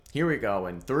Here we go.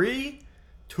 In 3,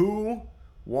 2,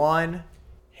 1.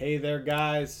 Hey there,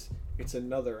 guys. It's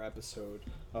another episode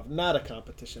of Not a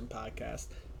Competition Podcast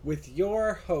with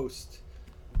your host,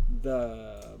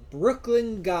 the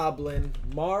Brooklyn Goblin,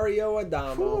 Mario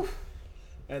Adamo,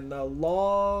 and the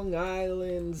Long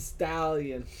Island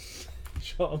Stallion,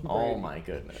 Sean Brady. Oh my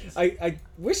goodness. I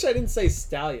wish I didn't say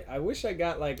stallion. I wish I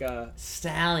got like a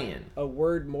Stallion.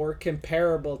 word more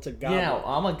comparable to goblin. Yeah,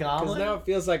 I'm a Because goblin. now it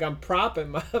feels like I'm propping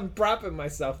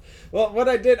myself. Well, what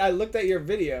I did, I looked at your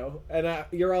video, and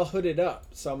you're all hooded up.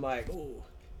 So I'm like, ooh,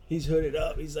 he's hooded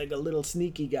up. He's like a little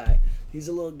sneaky guy. He's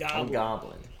a little goblin. I'm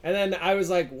goblin. And then I was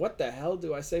like, what the hell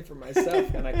do I say for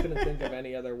myself? And I couldn't think of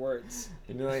any other words.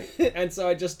 And you're like, And so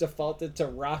I just defaulted to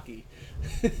Rocky.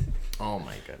 oh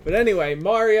my goodness. But anyway,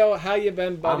 Mario, how you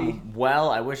been, buddy? Well,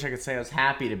 I wish I could say I was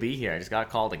happy to be here. I just got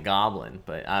called a goblin,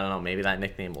 but I don't know. Maybe that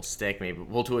nickname will stick. Maybe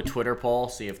we'll do a Twitter poll,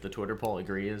 see if the Twitter poll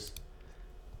agrees.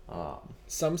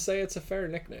 Some say it's a fair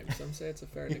nickname.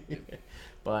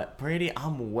 But Brady,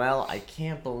 I'm well. I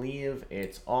can't believe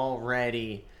it's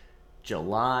already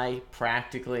July,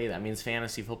 practically. That means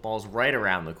fantasy football's right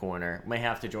around the corner. May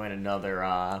have to join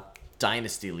another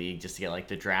dynasty league just to get like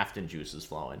the drafting juices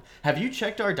flowing. Have you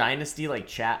checked our dynasty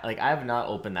chat? I have not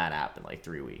opened that app in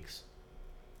 3 weeks.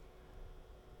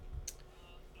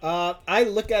 I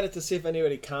look at it to see if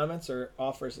anybody comments or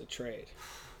offers a trade.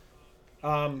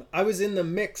 I was in the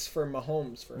mix for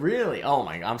Mahomes for Really? Oh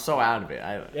my god, I'm so out of it.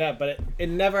 Yeah, but it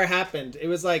never happened. It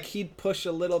was like he'd push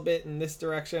a little bit in this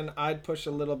direction, I'd push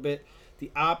a little bit the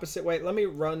opposite way. Let me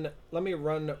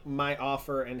run my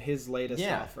offer and his latest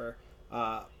offer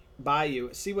by you.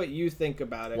 See what you think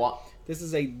about it. What? This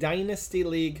is a dynasty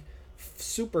league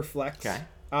super flex. Okay.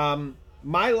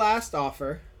 My last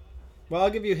offer. Well, I'll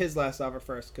give you his last offer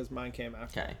first because mine came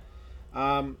after.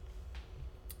 Okay.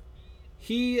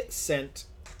 He sent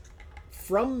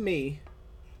from me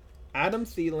Adam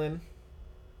Thielen,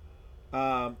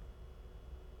 Jalen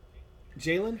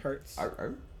Hurts.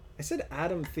 I said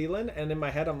Adam Thielen, and in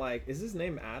my head I'm like, is his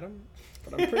name Adam?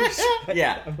 But I'm pretty sure.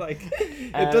 Yeah. I'm like,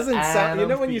 it doesn't sound. You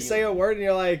know when you say a word and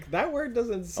you're like, that word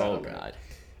doesn't sound. Oh god.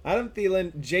 Adam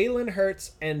Thielen, Jalen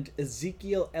Hurts, and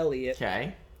Ezekiel Elliott.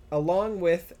 Okay. Along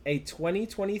with a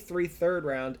 2023 third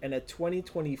round and a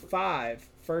 2025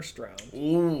 first round.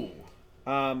 Ooh.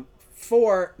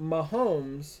 For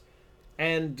Mahomes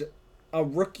and a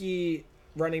rookie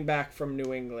running back from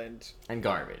New England And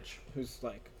garbage. who's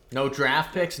like No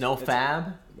draft picks, no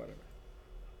fab. whatever,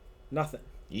 nothing.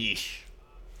 Yeesh.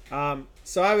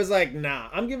 So I was like, nah,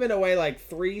 I'm giving away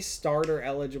 3 starter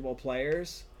eligible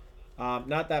players.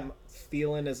 Not that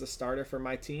Thielen is a starter for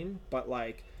my team, but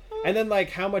and then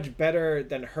how much better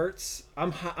than Hurts?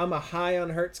 I'm a high on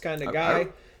Hurts kind of guy.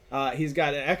 He's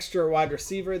got an extra wide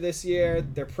receiver this year.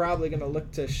 They're probably going to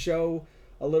look to show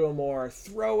a little more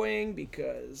throwing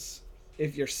because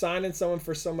if you're signing someone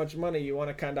for so much money, you want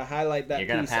to kind of highlight that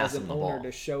piece as an owner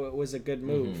to show it was a good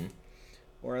move.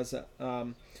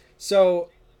 Mm-hmm. So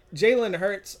Jalen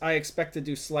Hurts, I expect to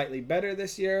do slightly better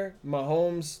this year.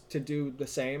 Mahomes to do the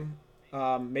same,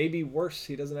 maybe worse.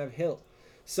 He doesn't have Hill,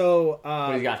 so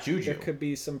but he got Juju. There could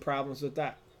be some problems with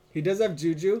that. He does have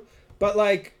Juju, but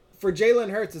for Jalen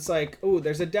Hurts, it's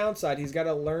there's a downside. He's got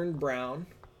to learn Brown,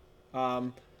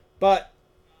 but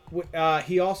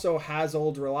he also has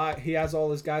he has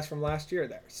all his guys from last year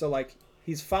there, so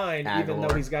he's fine even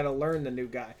though he's got to learn the new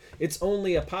guy. It's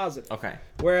only a positive. Okay.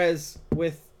 Whereas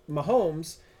with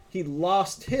Mahomes, he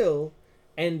lost Hill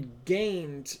and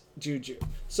gained Juju,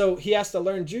 so he has to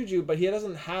learn Juju, but he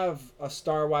doesn't have a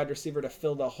star wide receiver to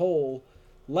fill the hole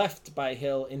left by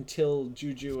Hill until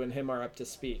Juju and him are up to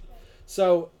speed.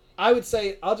 So I would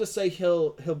say I'll just say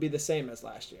he'll be the same as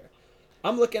last year.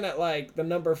 I'm looking at the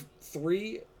number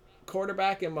 3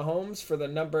 quarterback in Mahomes for the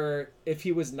number, if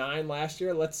he was 9 last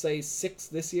year, let's say 6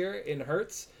 this year in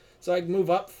Hurts. So I'd move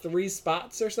up 3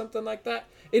 spots or something like that.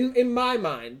 In my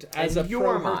mind, as a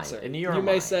pro Hurtser, you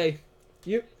may say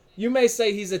you may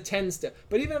say he's a 10 still.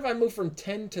 But even if I move from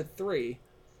 10 to 3,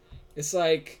 it's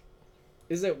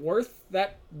is it worth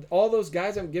that all those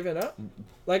guys I'm giving up?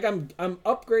 I'm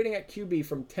upgrading at QB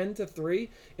from 10 to 3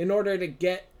 in order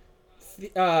to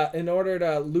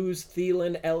lose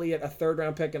Thielen, Elliott, a third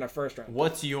round pick and a first round.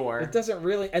 It doesn't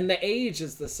really, and the age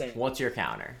is the same. What's your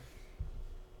counter?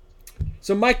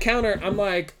 So my counter, I'm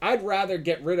I'd rather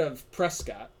get rid of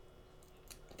Prescott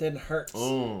than Hurts.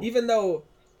 Ooh. Even though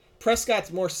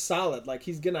Prescott's more solid,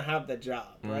 he's gonna have the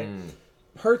job, right?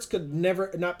 Hurts could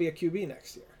never not be a QB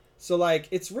next year. So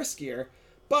it's riskier,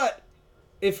 but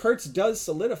if Hurts does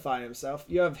solidify himself,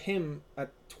 you have him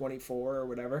at 24 or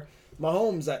whatever,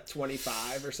 Mahomes at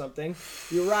 25 or something.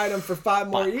 You ride him for 5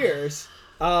 more years,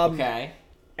 Okay.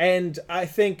 And I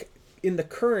think in the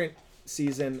current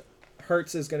season,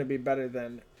 Hurts is going to be better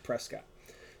than Prescott.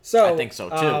 So I think so,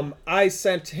 too. I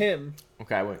sent him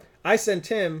Okay, wait.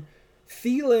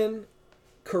 Thielen,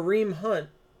 Kareem Hunt,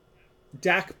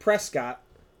 Dak Prescott,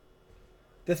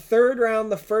 the third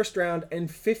round, the first round, and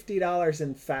 $50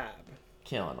 in fab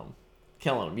Killing him.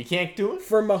 You can't do it?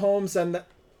 for Mahomes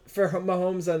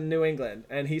and New England.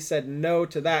 And he said no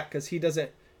to that because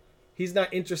he's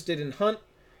not interested in Hunt,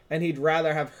 and he'd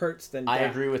rather have Hurts than Dak. I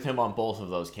agree with him on both of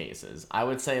those cases. I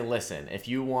would say, listen, if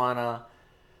you wanna,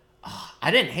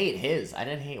 I didn't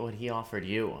hate what he offered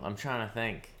you. I'm trying to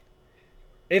think.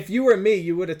 If you were me,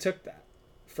 you would have took that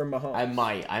for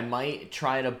Mahomes. I might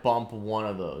try to bump one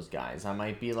of those guys. I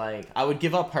might be like, I would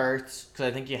give up Hurts because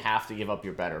I think you have to give up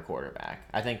your better quarterback.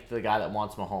 I think the guy that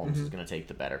wants Mahomes is going to take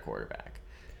the better quarterback.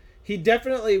 He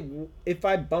definitely, if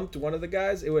I bumped one of the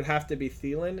guys, it would have to be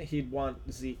Thielen. He'd want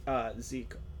Zeke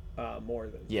more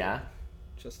than Yeah.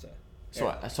 just to.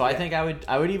 So I think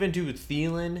I would even do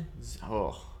Thielen.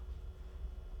 Oh,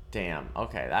 damn.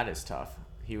 Okay, that is tough.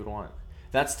 He would want.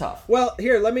 That's tough. Well,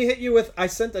 here, let me hit you with. I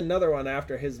sent another one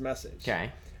after his message.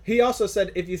 Okay. He also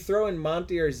said if you throw in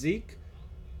Monty or Zeke,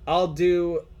 I'll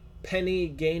do Penny,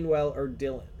 Gainwell, or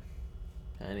Dylan.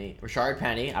 Rashard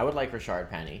Penny. I would like Rashard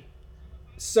Penny.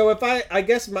 So if I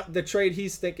guess the trade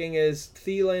he's thinking is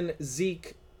Thielen,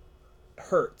 Zeke,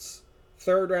 Hurts,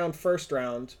 third round, first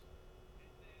round,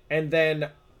 and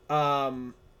then,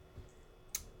 or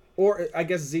I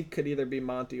guess Zeke could either be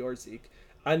Monty or Zeke,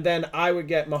 and then I would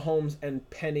get Mahomes and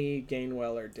Penny,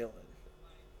 Gainwell, or Dylan.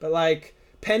 But like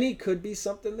Penny could be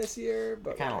something this year.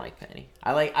 But kind of like Penny.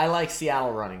 I like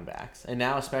Seattle running backs, and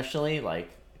now especially like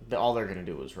all they're gonna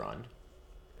do is run.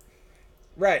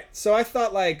 Right. So I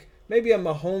thought like maybe a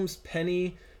Mahomes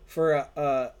Penny for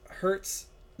a Hurts,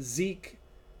 Zeke,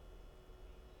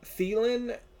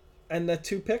 Thielen, and the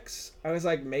 2 picks. I was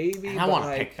like maybe. And I want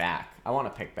to pick back. I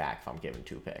want to pick back if I'm giving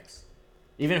 2 picks,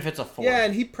 even if it's a 4. Yeah,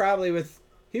 and he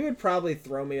would probably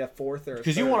throw me a 4th or.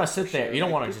 Because you want to sit there. Sure. You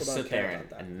don't like, want to just sit there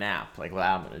and nap like what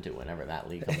I'm going to do whenever that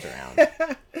league comes around.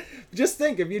 Just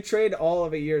think, if you trade all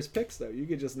of a year's picks, though, you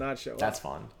could just not show up. That's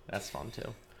fun. That's fun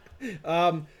too.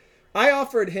 I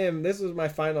offered him. This was my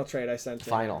final trade I sent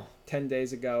him 10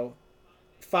 days ago.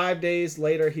 5 days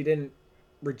later, he didn't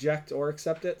reject or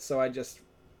accept it, so I just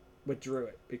withdrew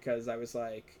it because I was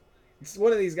like,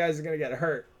 one of these guys is going to get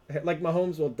hurt. Like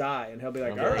Mahomes will die, and he'll be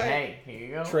like, all right, hey, here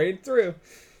you go. Trade through.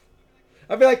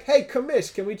 I'll be like, hey,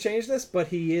 commish, can we change this? But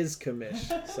he is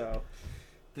commish, so.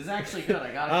 This is actually good.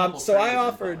 I got a couple so I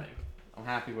offered. I'm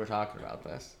happy we're talking about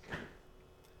this.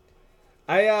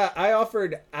 I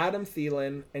offered Adam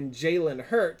Thielen and Jalen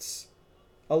Hurts,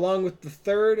 along with the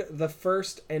third, the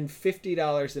first, and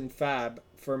 $50 in fab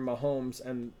for Mahomes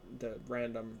and the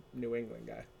random New England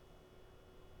guy.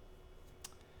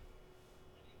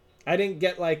 I didn't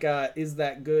get like is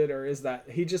that good or is that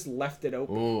he just left it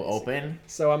open. Ooh, open.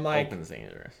 So I'm like, open's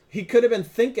dangerous. He could have been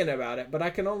thinking about it, but I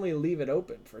can only leave it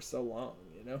open for so long,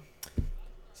 you know.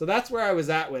 So that's where I was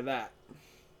at with that.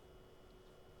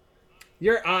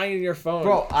 You're eyeing your phone,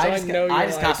 bro. So I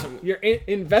just got some. You're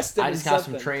invested. I just got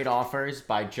some trade offers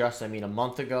by a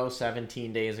month ago,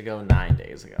 17 days ago, 9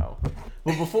 days ago.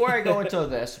 But before I go into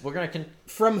this, we're gonna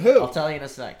from who? I'll tell you in a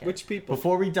second. Which people?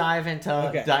 Before we dive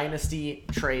into Dynasty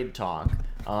trade talk,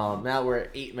 now we're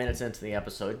 8 minutes into the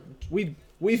episode. We've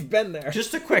been there.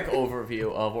 Just a quick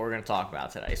overview of what we're gonna talk about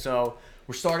today. So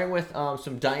we're starting with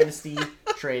some Dynasty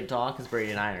trade talk because Brady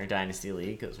and I are in Dynasty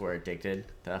League because we're addicted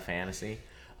to fantasy.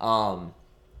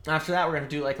 After that, we're going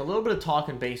to do like a little bit of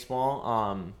talking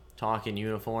baseball, talking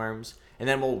uniforms, and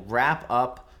then we'll wrap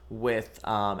up with,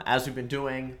 as we've been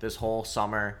doing this whole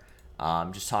summer,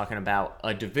 just talking about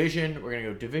a division. We're going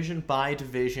to go division by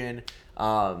division,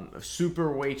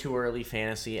 super way too early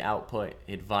fantasy output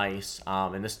advice.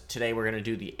 And today we're going to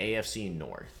do the AFC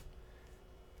North.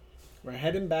 We're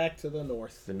heading back to the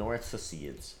North. The North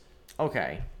secedes.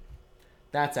 Okay.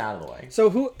 That's out of the way.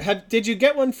 So did you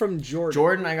get one from Jordan?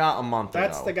 Jordan, I got a month ago.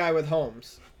 That's the guy with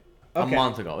Holmes. Okay. A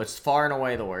month ago. It's far and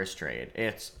away the worst trade.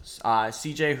 It's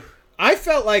CJ. I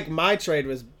felt like my trade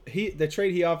was the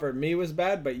trade he offered me was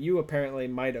bad, but you apparently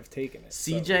might have taken it.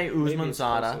 CJ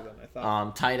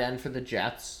Uzmanzada, tight end for the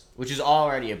Jets, which is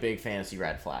already a big fantasy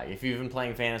red flag. If you've been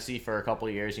playing fantasy for a couple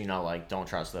of years, you know, like don't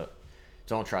trust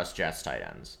Jets tight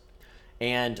ends.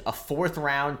 And a 4th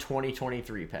round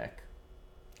 2023 pick.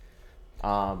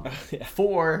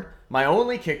 For my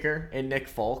only kicker in Nick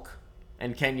Folk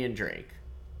and Kenyon Drake.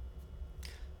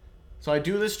 So I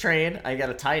do this trade. I get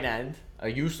a tight end, a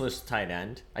useless tight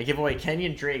end. I give away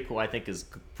Kenyon Drake, who I think is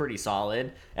pretty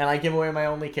solid, and I give away my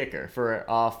only kicker for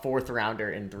a fourth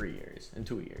rounder in 2 years,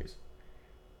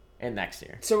 and next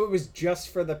year. So it was just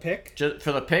for the pick? Just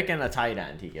for the pick and the tight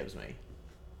end he gives me.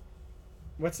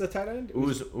 What's the tight end?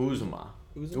 Uzuma.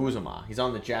 He's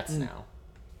on the Jets now.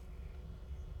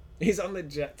 He's on the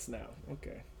Jets now.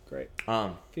 Okay, great.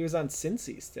 If he was on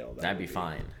Cincy still, that'd be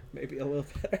fine. Maybe a little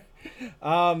better.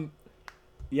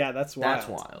 Yeah, that's wild. That's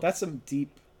wild.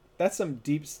 That's some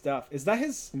deep stuff. Is that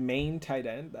his main tight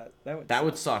end? That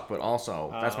would suck, but also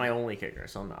that's my only kicker.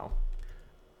 So no,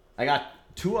 I got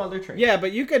 2 other trades. Yeah,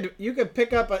 but you could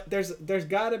pick up there's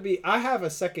got to be. I have a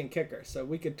second kicker, so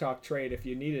we could talk trade if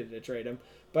you needed to trade him.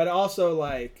 But also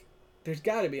like, there's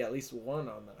got to be at least one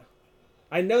on the.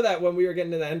 I know that when we were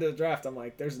getting to the end of the draft, I'm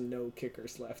like, there's no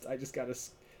kickers left. I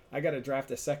gotta draft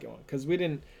a second one because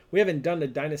we haven't done a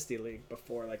dynasty league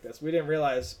before like this. We didn't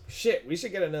realize shit. We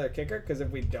should get another kicker because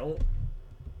if we don't,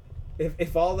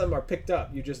 if all of them are picked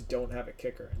up, you just don't have a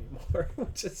kicker anymore,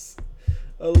 which is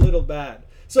a little bad.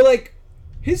 So like,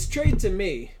 his trade to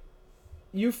me,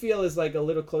 you feel is like a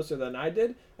little closer than I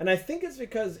did, and I think it's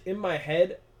because in my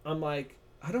head I'm like,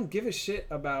 I don't give a shit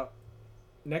about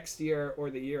next year or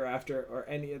the year after or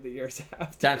any of the years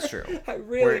after. That's true. I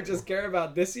really just care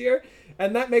about this year,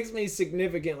 and that makes me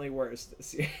significantly worse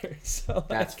this year. So like,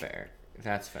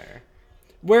 that's fair.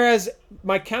 Whereas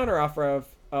my counteroffer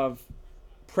of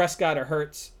Prescott or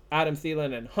Hurts, Adam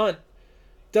Thielen, and Hunt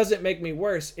doesn't make me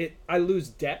worse. I lose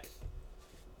depth,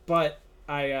 but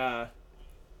I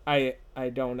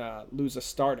don't lose a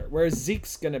starter. Whereas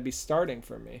Zeke's gonna be starting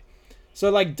for me. So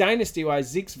like dynasty wise,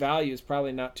 Zeke's value is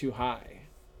probably not too high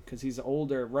because he's an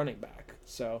older running back.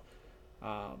 So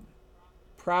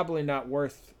probably not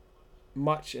worth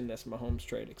much in this Mahomes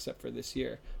trade except for this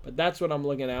year. But that's what I'm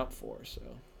looking out for. So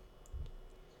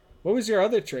what was your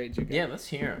other trade you got? Yeah, let's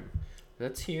hear them.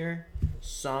 Let's hear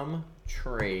some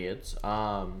trades.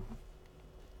 Wow,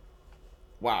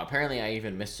 apparently I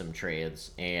even missed some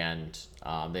trades, and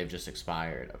they've just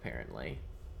expired, apparently.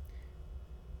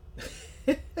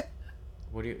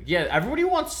 Everybody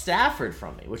wants Stafford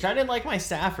from me, which I didn't like my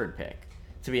Stafford pick,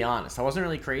 to be honest. I wasn't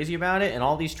really crazy about it, and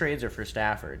all these trades are for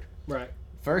Stafford. Right.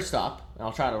 First up, and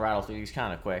I'll try to rattle through these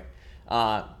kind of quick.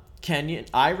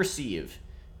 I receive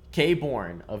K.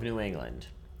 Bourne of New England,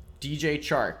 DJ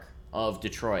Chark of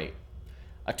Detroit,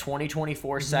 a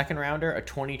 2024 second rounder, a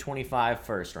 2025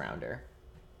 first rounder.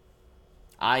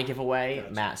 I give away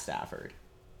Matt Stafford.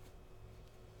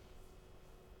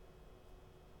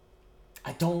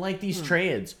 I don't like these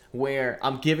trades where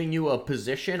I'm giving you a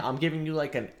position. I'm giving you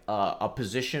like a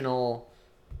positional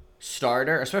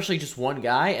starter, especially just one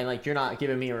guy, and like you're not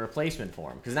giving me a replacement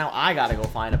for him because now I got to go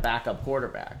find a backup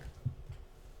quarterback.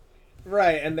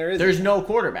 Right, and there's no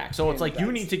quarterback, so it's like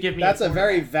you need to give me. That's a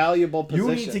very valuable position.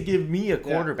 You need to give me a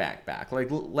quarterback back,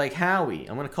 like Howie.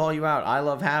 I'm gonna call you out. I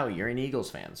love Howie. You're an Eagles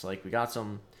fan, so like we got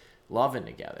some loving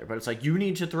together. But it's like you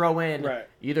need to throw in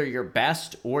either your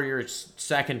best or your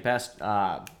second best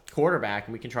quarterback,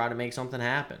 and we can try to make something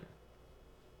happen.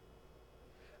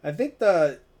 I think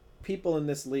the people in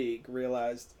this league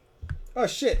realized, oh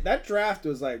shit, that draft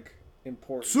was like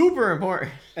important, super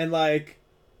important, and like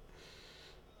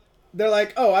they're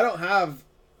like, oh, I don't have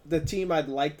the team I'd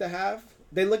like to have.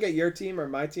 They look at your team or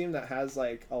my team that has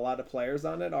like a lot of players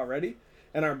on it already,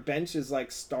 and our bench is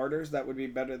like starters that would be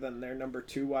better than their number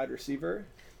 2 wide receiver.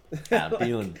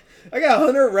 Thielen. I got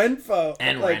Hunter Renfrow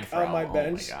Renfrow on my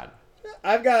bench. Oh my god.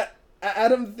 I've got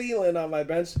Adam Thielen on my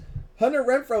bench. Hunter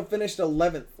Renfrow finished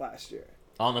 11th last year.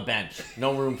 On the bench.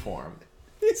 No room for him.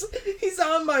 He's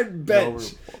on my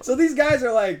bench. So these guys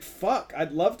are like, fuck,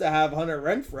 I'd love to have Hunter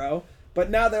Renfrow. But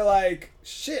now they're like,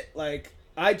 shit, like,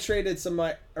 I traded some of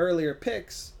my earlier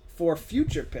picks for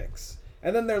future picks.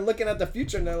 And then they're looking at the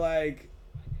future and they're like,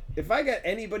 if I get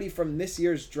anybody from this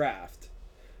year's draft,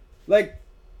 like,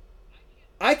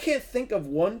 I can't think of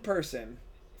one person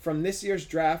from this year's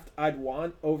draft I'd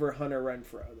want over Hunter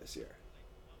Renfrow this year.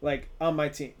 Like, on my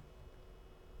team.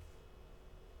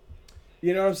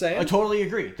 You know what I'm saying? I totally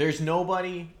agree. There's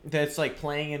nobody that's like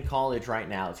playing in college right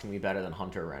now that's going to be better than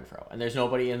Hunter Renfrow. And there's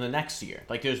nobody in the next year.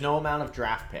 Like, there's no amount of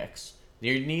draft picks.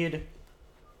 You need...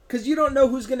 Because you don't know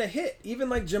who's going to hit. Even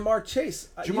like Jamar Chase.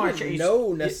 Jamar Chase.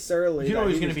 Know necessarily. You know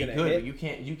he's going to be good, but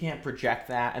you can't project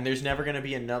that. And there's never going to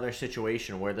be another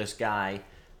situation where this guy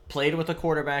played with a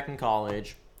quarterback in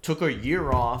college, took a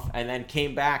year off, and then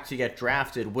came back to get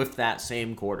drafted with that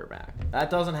same quarterback.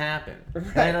 That doesn't happen.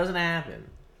 Right. That doesn't happen.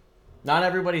 Not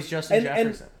everybody's Justin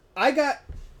Jefferson. And I got...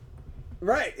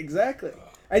 Right, exactly.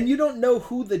 And you don't know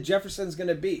who the Jefferson's going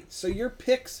to be. So your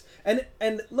picks... And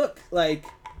look, like...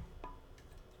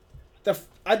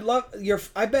 I'd love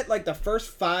I bet like the first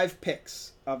 5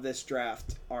 picks of this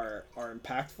draft are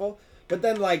impactful, but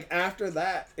then like after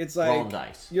that, it's like Rolling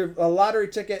dice. You're a lottery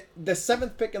ticket. The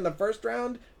 7th pick in the first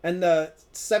round and the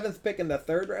 7th pick in the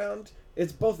third round.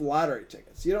 It's both lottery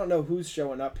tickets. You don't know who's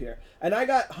showing up here. And I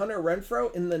got Hunter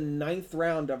Renfrow in the 9th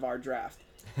round of our draft,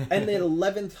 and the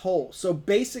 11th hole. So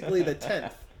basically the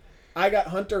 10th. I got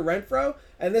Hunter Renfrow,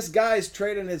 and this guy's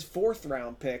trading his 4th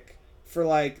round pick for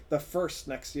like the 1st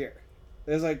next year.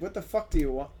 It's like, what the fuck do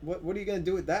you want? What are you gonna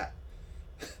do with that?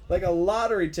 Like a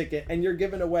lottery ticket, and you're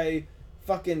giving away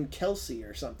fucking Kelsey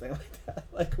or something like that.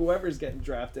 Like whoever's getting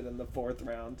drafted in the 4th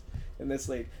round in this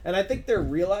league. And I think they're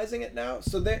realizing it now.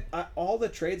 So all the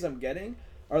trades I'm getting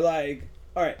are like,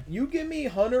 all right, you give me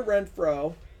Hunter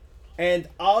Renfrow, and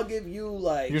I'll give you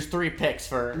like Here's 3 picks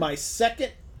for my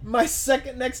second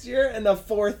next year and the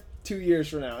 4th 2 years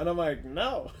from now. And I'm like,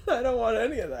 no, I don't want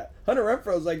any of that. Hunter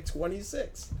Renfro's like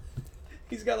 26.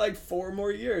 He's got like 4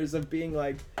 more years of being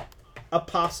like a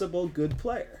possible good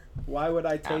player. Why would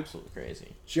I take absolutely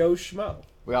crazy. Joe Schmo?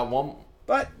 We got one.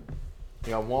 But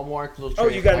We got one more little trade. Oh,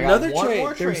 you got I another one trade.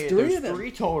 More There's trade. 3 There's of them.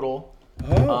 3 total.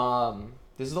 oh,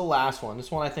 This is the last one. This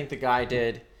one I think the guy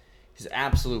did his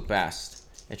absolute best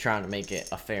at trying to make it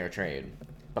a fair trade,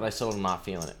 but I still am not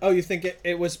feeling it. oh, you think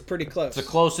it was pretty close? It's the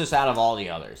closest out of all the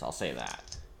others. I'll say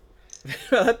that.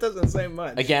 That doesn't say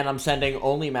much. Again, I'm sending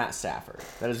only Matt Stafford.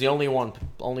 That is the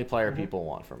only player people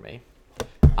want from me.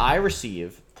 I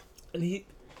receive. And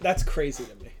that's crazy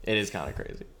to me. It is kind of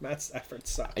crazy. Matt Stafford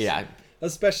sucks. Yeah.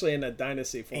 Especially in a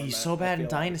dynasty format. He's so bad in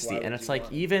Dynasty, Why and would it's you like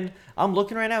want him? even I'm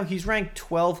looking right now. He's ranked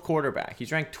 12 quarterback.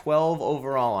 He's ranked 12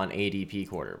 overall on ADP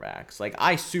quarterbacks. Like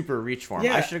I super reached for him.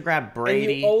 Yeah, I should have grabbed And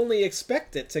Brady. you only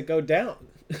expect it to go down.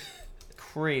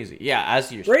 Crazy, yeah.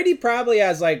 As you, Brady probably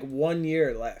has like 1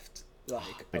 year left.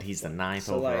 Like, but he's the 9th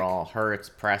so, like- overall. Hurts,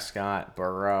 Prescott,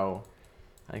 Burrow.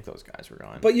 I think those guys were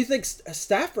going. But you think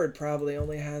Stafford probably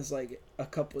only has like a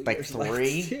couple like years 3,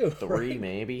 left too, 3 right?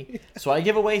 maybe. So I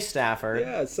give away Stafford.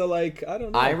 Yeah, so like I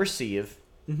don't know. I receive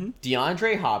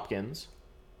DeAndre Hopkins,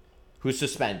 who's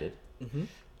suspended,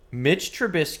 Mitch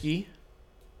Trubisky,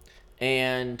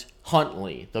 and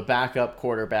Huntley, the backup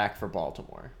quarterback for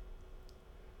Baltimore.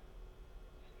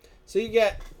 So you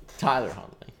get Tyler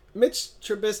Huntley. Mitch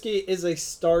Trubisky is a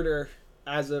starter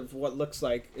as of what looks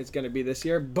like it's going to be this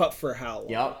year, but for how long?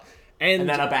 Yep. And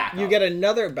then a backup. You get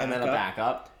another backup. And then a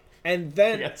backup. And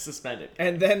then He gets suspended.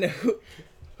 And then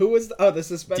who was the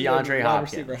suspended DeAndre wide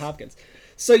Hopkins. receiver Hopkins.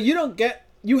 So you don't get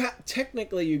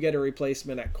technically you get a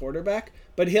replacement at quarterback,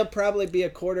 but he'll probably be a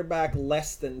quarterback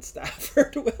less than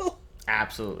Stafford will.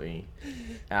 Absolutely.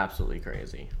 Absolutely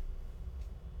crazy.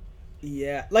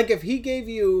 Yeah, like if he gave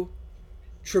you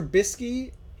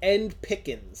Trubisky and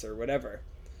Pickens or whatever.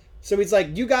 So he's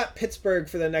like, you got Pittsburgh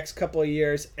for the next couple of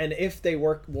years, and if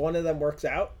one of them works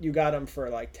out, you got them for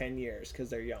like 10 years because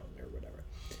they're young or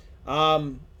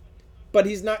whatever. But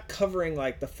he's not covering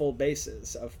like the full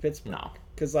bases of Pittsburgh. No.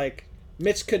 Because like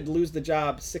Mitch could lose the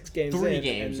job 6 games 3 in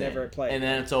games and never in, play. and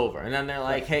then it's over. And then they're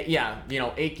like, hey, yeah,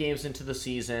 8 games into the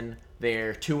season,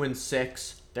 they're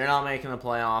 2-6. They're not making the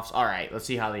playoffs. All right, let's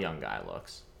see how the young guy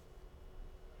looks.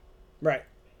 Right.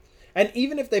 And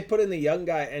even if they put in the young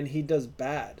guy and he does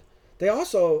bad,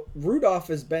 Rudolph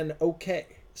has been okay.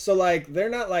 So, like, they're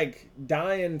not, like,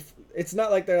 dying. It's not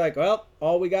like they're like, well,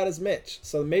 all we got is Mitch.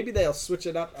 So maybe they'll switch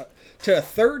it up to a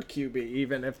third QB,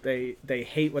 even if they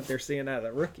hate what they're seeing out of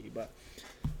the rookie. But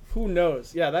who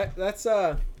knows? Yeah, that's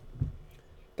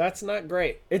not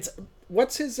great.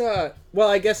 What's his, well,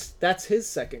 I guess that's his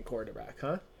second quarterback,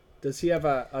 huh? Does he have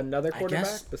another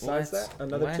quarterback besides that?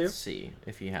 Another 2? Let's see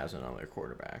if he has another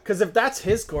quarterback. Because if that's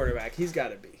his quarterback, he's got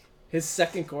to be. His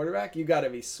second quarterback, you got to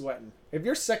be sweating. If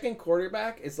your second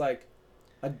quarterback is like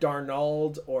a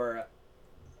Darnold or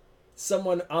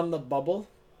someone on the bubble,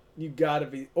 you got to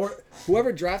be. Or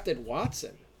whoever drafted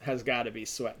Watson has got to be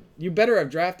sweating. You better have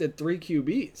drafted 3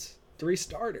 QBs, 3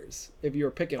 starters if you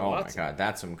were picking Watson. Oh my God,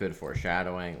 that's some good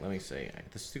foreshadowing. Let me see.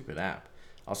 The stupid app.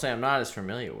 I'll say I'm not as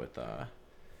familiar with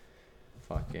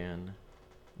fucking,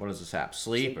 what is this app?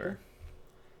 Sleeper.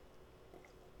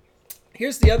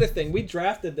 Here's the other thing. We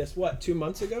drafted this, 2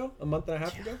 months ago? A month and a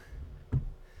half ago?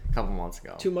 A couple months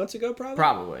ago. 2 months ago, probably?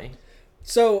 Probably.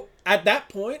 So, at that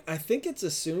point, I think it's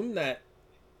assumed that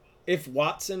if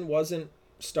Watson wasn't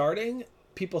starting,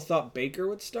 people thought Baker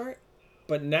would start.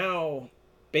 But now,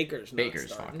 Baker's not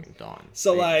starting. fucking done.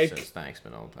 So, Baker like, says thanks,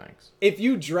 but no thanks. If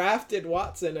you drafted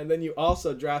Watson and then you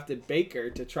also drafted Baker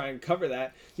to try and cover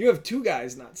that, you have 2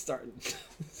 guys not starting.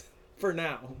 For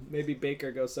now. Maybe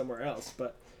Baker goes somewhere else,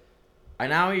 but I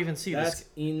now even see That's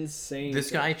insane. This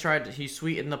guy he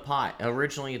sweetened the pot.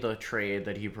 Originally, the trade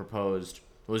that he proposed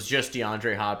was just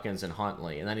DeAndre Hopkins and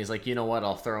Huntley. And then he's like, you know what?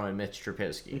 I'll throw in Mitch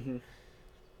Trubisky. Mm-hmm.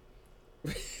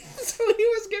 So he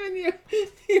was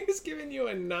giving you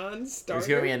a non-starter. He's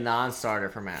giving me a non-starter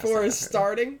for Matt for Stafford. a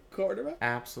starting quarterback.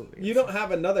 Absolutely. You don't have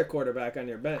another quarterback on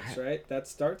your bench, right? That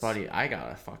starts. Buddy, I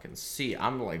gotta fucking see.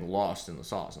 I'm like lost in the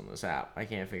sauce on this app. I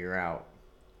can't figure out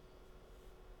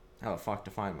how the fuck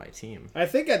to find my team. I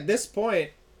think at this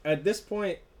point in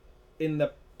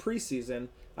the preseason,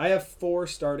 I have 4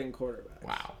 starting quarterbacks.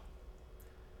 Wow.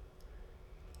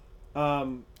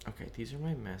 Okay, these are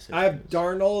my messages. I have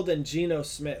Darnold and Geno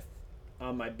Smith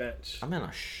on my bench. I'm in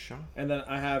a shock. And then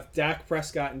I have Dak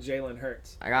Prescott and Jalen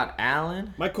Hurts. I got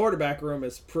Allen. My quarterback room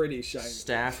is pretty shiny.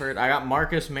 Stafford. I got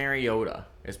Marcus Mariota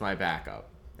as my backup,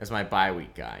 as my bye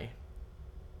week guy.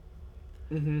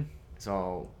 Mm-hmm.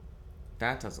 So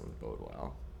that doesn't bode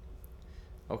well.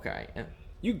 Okay.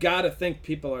 You gotta think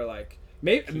people are like,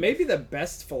 maybe the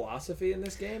best philosophy in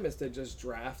this game is to just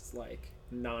draft like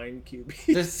 9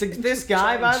 QBs. This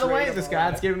guy, by the way, this guy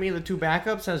that's giving me the 2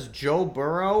 backups has Joe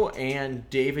Burrow and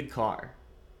David Carr.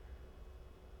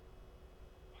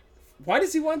 Why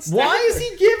does he want Stafford? Why is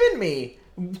he giving me?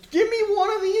 Give me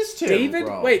one of these 2,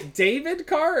 bro. Wait, David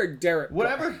Carr or Derek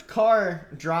Whatever Carr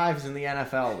drives in the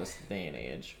NFL this day and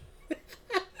age.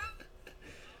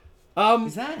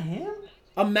 Is that him?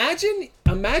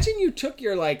 Imagine you took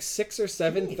your like 6 or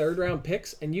 7 third-round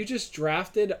picks and you just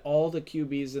drafted all the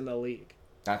QBs in the league.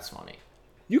 That's funny.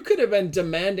 You could have been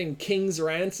demanding king's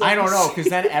ransom. I don't know,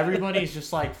 because then everybody's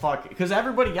just like, fuck. Because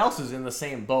everybody else is in the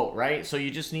same boat, right? So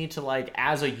you just need to, like,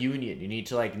 as a union, you need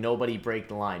to, like, nobody break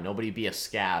the line. Nobody be a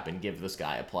scab and give this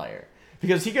guy a player.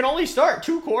 Because he can only start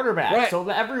 2 quarterbacks. Right. So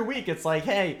every week it's like,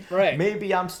 hey,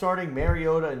 maybe I'm starting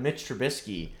Mariota and Mitch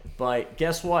Trubisky. But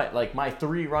guess what? Like, my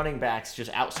 3 running backs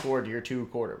just outscored your 2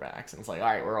 quarterbacks. And it's like, all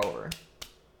right, we're over.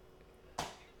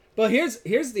 But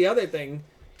here's the other thing.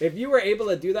 If you were able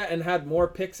to do that and had more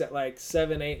picks at like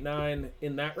 7, 8, 9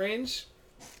 in that range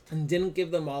and didn't give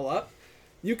them all up,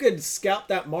 you could scalp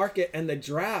that market and the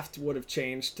draft would have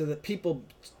changed to the people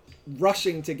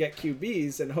rushing to get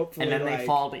QBs and hopefully and then like, they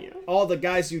fall to you. All the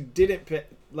guys you didn't pick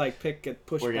get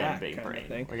pushed We're back. getting big kind brain. of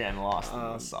thing. We're getting lost in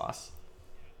the sauce.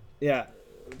 Yeah,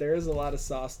 there is a lot of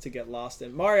sauce to get lost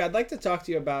in. Mari, I'd like to talk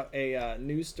to you about a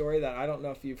news story that I don't know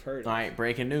if you've heard of. All right,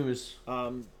 breaking news.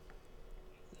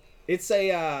 It's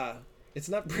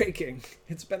not breaking.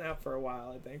 It's been out for a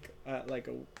while, I think, like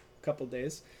a couple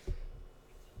days.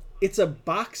 It's a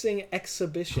boxing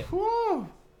exhibition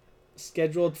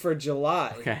scheduled for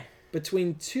July. Okay.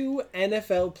 Between 2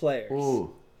 NFL players.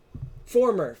 Ooh.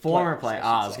 Former players.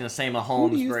 I was gonna say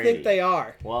Mahomes. Who do you Brady. think they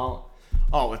are? Well,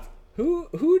 who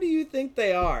do you think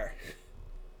they are?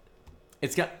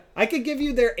 I could give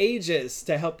you their ages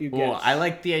to help you guess. Well, I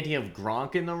like the idea of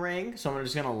Gronk in the ring, so I'm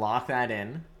just gonna lock that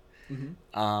in.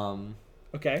 Mm-hmm.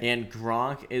 Okay. And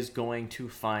Gronk is going to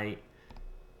fight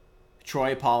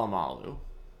Troy Polamalu.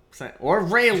 Or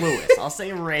Ray Lewis. I'll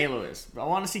say Ray Lewis. I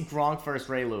want to see Gronk versus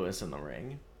Ray Lewis in the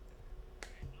ring.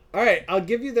 All right, I'll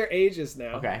give you their ages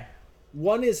now. Okay.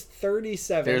 One is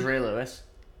 37. There's Ray Lewis.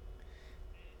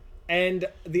 And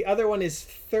the other one is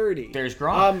 30. There's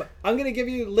Gronk. I'm going to give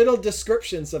you little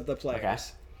descriptions of the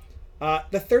players. Okay.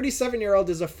 The 37-year-old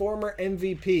is a former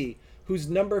MVP who's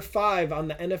number 5 on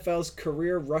the NFL's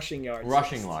career rushing yards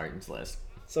list.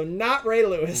 So not Ray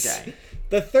Lewis. Okay.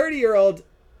 The 30-year-old,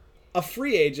 a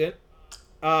free agent,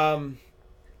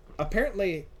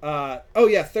 apparently,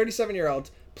 37-year-old,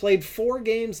 played 4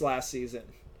 games last season,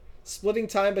 splitting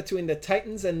time between the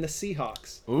Titans and the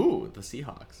Seahawks. Ooh, the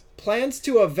Seahawks. Plans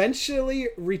to eventually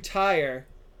retire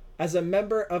as a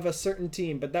member of a certain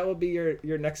team, but that will be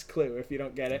your next clue if you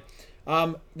don't get it.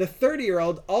 The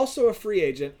 30-year-old, also a free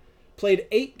agent, played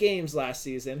 8 games last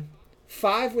season,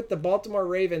 5 with the Baltimore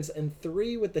Ravens and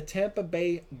 3 with the Tampa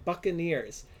Bay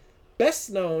Buccaneers. Best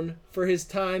known for his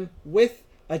time with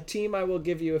a team I will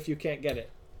give you if you can't get it.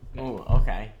 Oh,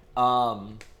 okay.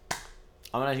 I'm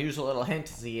going to use a little hint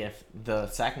to see if the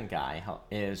second guy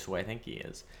is who I think he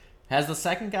is. Has the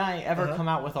second guy ever come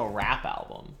out with a rap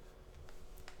album?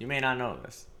 You may not know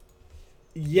this.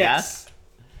 Yes?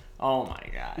 Oh my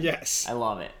god. Yes. I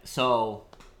love it. So,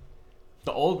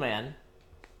 the old man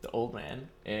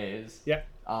is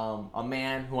a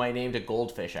man who I named a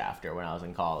goldfish after when I was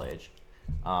in college.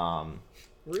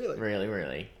 Really?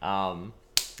 Really. And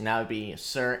that would be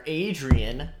Sir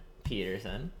Adrian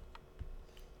Peterson.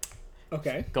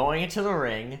 Okay. Going into the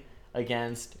ring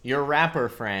against your rapper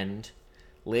friend,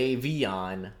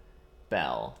 Le'Veon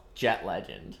Bell, Jet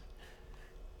Legend.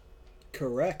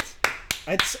 Correct.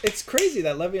 It's crazy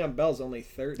that Le'Veon Bell's only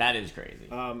 30. That is crazy.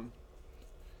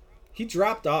 He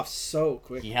dropped off so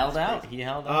quick. He held out. He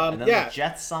held out. And then the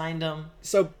Jets signed him.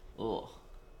 So Ugh.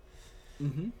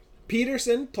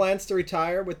 Peterson plans to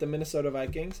retire with the Minnesota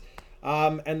Vikings.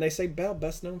 And they say Bell,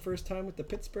 best known for his time with the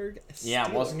Pittsburgh Steelers. Yeah,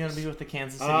 it wasn't going to be with the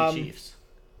Kansas City Chiefs.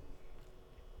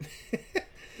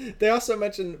 They also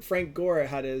mentioned Frank Gore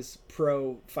had his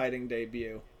pro fighting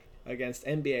debut against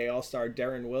NBA All-Star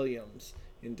Darren Williams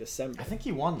in December. I think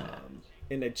he won that.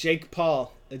 In a Jake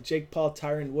Paul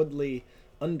Tyron Woodley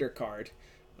undercard.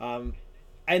 And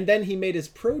then he made his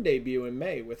pro debut in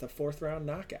May with a 4th-round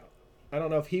knockout. I don't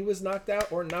know if he was knocked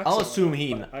out or knocked out. I'll assume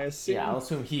he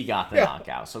got the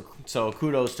knockout. So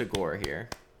kudos to Gore here.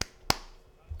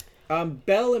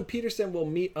 Bell and Peterson will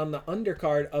meet on the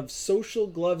undercard of Social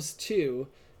Gloves 2,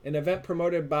 an event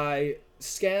promoted by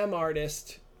scam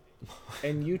artist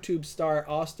and YouTube star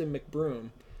Austin McBroom,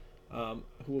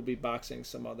 who will be boxing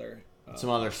some other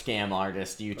scam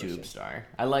artist YouTube star.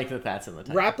 I like that that's in the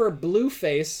title. Rapper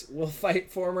Blueface will fight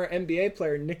former NBA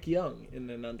player Nick Young in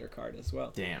an undercard as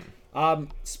well. Damn.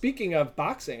 Speaking of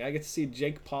boxing, I get to see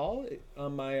Jake Paul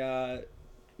on my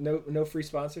no free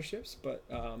sponsorships, but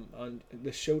on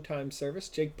the Showtime service.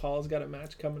 Jake Paul's got a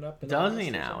match coming up. Does he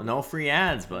now? No free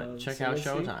ads, but check out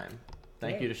Showtime.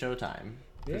 Thank you to Showtime,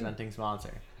 presenting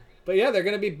sponsor. But yeah, they're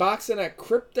going to be boxing at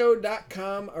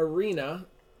Crypto.com Arena.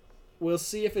 We'll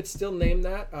see if it's still named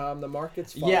that. The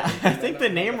market's falling. Yeah, I think the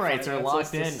name rights are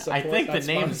locked in. I think the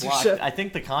name's locked. I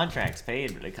think the contract's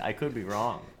paid, but I could be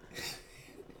wrong.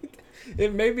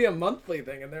 It may be a monthly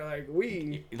thing, and they're like,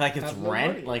 like it's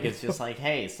rent. Money. Like it's just like,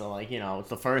 hey, so like it's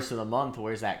the first of the month.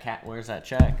 Where's that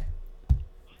check?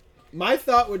 My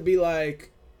thought would be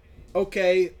like,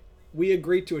 okay, we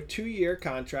agreed to a 2-year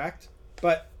contract,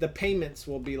 but the payments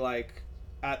will be like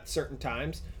at certain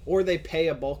times, or they pay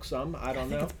a bulk sum. I don't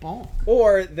know. It's bulk.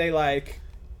 Or they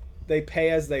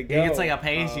pay as they go. You think it's like a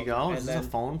pay as you go? Is this a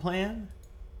phone plan?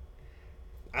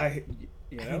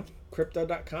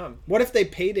 Crypto.com. What if they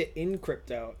paid it in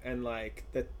crypto and like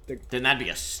then that'd be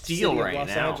a steal right now. Los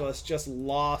Angeles just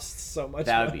lost so much.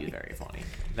 That would be very funny.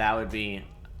 That would be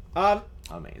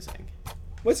amazing.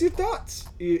 What's your thoughts?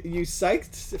 You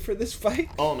psyched for this fight?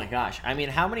 Oh my gosh. I mean,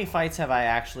 how many fights have I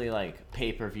actually like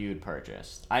pay-per-viewed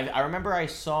purchased? I remember I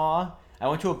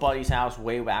went to a buddy's house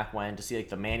way back when to see like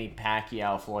the Manny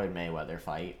Pacquiao Floyd Mayweather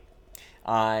fight.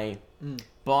 I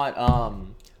bought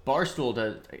Barstool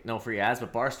does no free ads,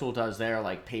 but Barstool does their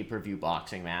like pay-per-view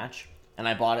boxing match, and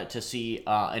I bought it to see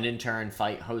an intern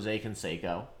fight Jose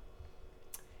Canseco,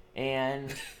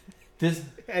 and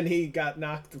and he got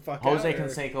knocked the fuck out. Jose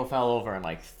Canseco fell over in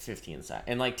like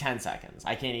 10 seconds.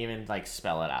 I can't even like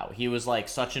spell it out. He was like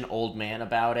such an old man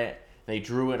about it. They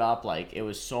drew it up like it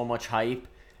was so much hype.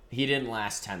 He didn't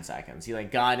last 10 seconds. He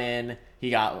like got in,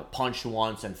 he got punched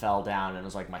once and fell down, and it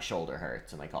was like my shoulder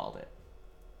hurts, and they called it.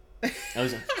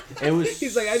 It was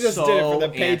He's like, I just did it for the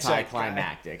paycheck.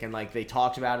 Anticlimactic, and like they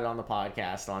talked about it on the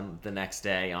podcast on the next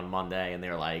day on Monday, and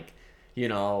they were like,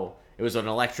 it was an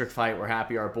electric fight. We're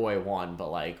happy our boy won,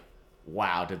 but like,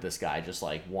 wow, did this guy just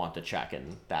like want the check,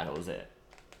 and that was it.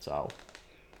 So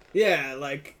yeah,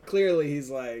 like clearly he's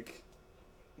like,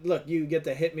 look, you get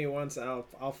to hit me once, I'll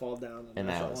fall down, and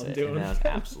that's all I'm doing. And that was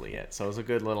absolutely it. So it was a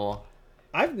good little.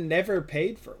 I've never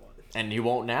paid for one, and you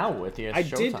won't now with the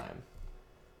Showtime.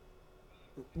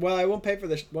 Well, I won't pay for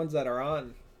the ones that are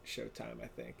on Showtime, I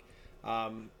think.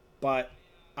 But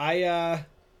I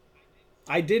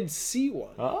did see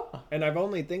one. And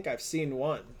I've seen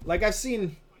one. Like, I've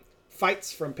seen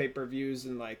fights from pay-per-views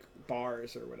in, like,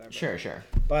 bars or whatever. Sure.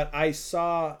 But I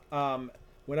saw,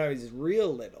 when I was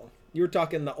real little, you were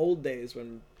talking the old days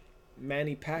when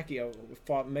Manny Pacquiao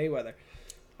fought Mayweather.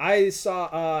 I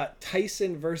saw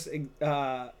Tyson versus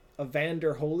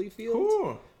Evander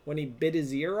Holyfield when he bit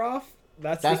his ear off.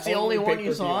 That's the only one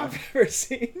you saw? I've ever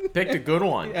seen. Picked a good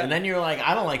one. Yeah. And then you're like,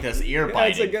 I don't like this ear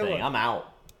biting thing. One. I'm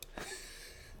out.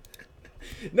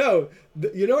 No.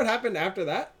 You know what happened after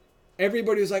that?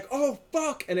 Everybody was like, oh,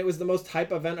 fuck. And it was the most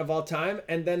hype event of all time.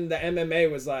 And then the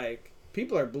MMA was like,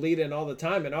 people are bleeding all the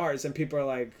time in ours. And people are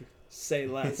like, say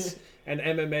less. And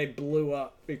MMA blew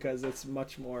up because it's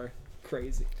much more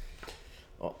crazy.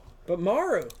 Oh. But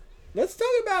Maru, let's talk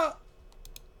about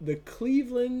the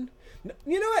Cleveland.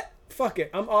 You know what? Fuck it.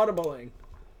 I'm audibling.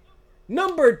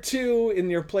 Number 2 in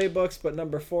your playbooks, but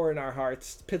number 4 in our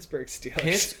hearts. Pittsburgh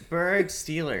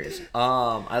Steelers.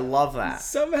 I love that.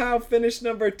 Somehow finished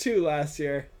number 2 last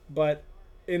year, but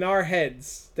in our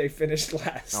heads, they finished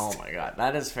last. Oh my god,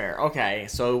 that is fair. Okay,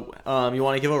 so you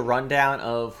want to give a rundown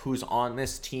of who's on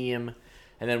this team,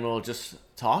 and then we'll just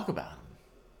talk about them.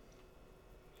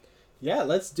 Yeah,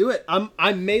 let's do it.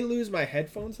 I may lose my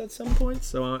headphones at some point,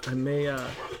 so I may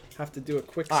have to do a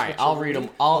quick. All right, switch I'll over. read them.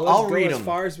 But let's I'll go read as them.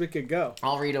 far as we could go.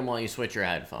 I'll read them while you switch your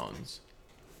headphones.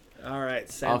 All right.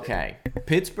 Send it. Okay.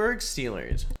 Pittsburgh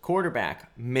Steelers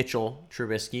quarterback Mitchell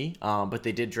Trubisky, but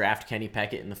they did draft Kenny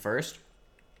Pickett in the first.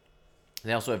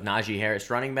 They also have Najee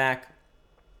Harris running back.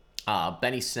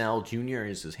 Benny Snell Jr.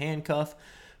 is his handcuff.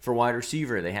 For wide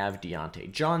receiver, they have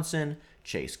Deontay Johnson,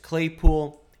 Chase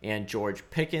Claypool, and George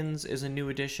Pickens is a new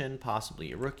addition,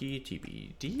 possibly a rookie.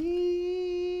 TBD.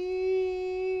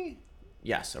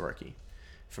 Yes, a rookie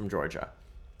from Georgia.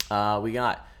 We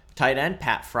got tight end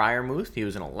Pat Freiermuth. He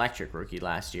was an electric rookie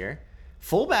last year.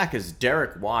 Fullback is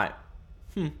Derek Watt.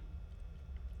 And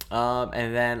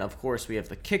then, of course, we have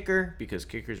the kicker, because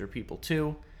kickers are people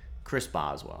too, Chris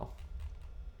Boswell.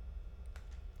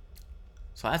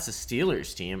 So that's the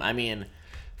Steelers team. I mean,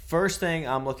 first thing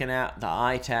I'm looking at, the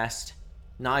eye test,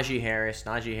 Najee Harris.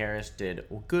 Najee Harris did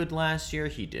good last year.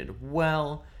 He did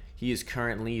well. He is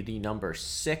currently the number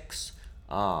 5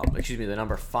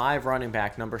 running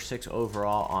back, number 6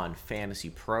 overall on Fantasy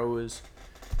Pros.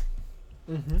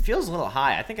 Feels a little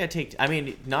high. I think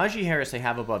Najee Harris they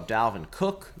have above Dalvin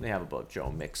Cook. They have above Joe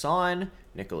Mixon,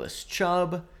 Nicholas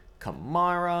Chubb,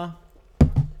 Kamara.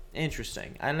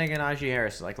 Interesting. I think Najee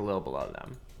Harris is like a little below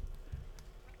them.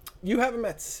 You have him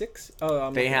at 6?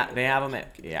 Oh, They have him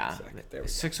at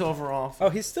 6 overall. Oh,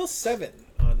 he's still 7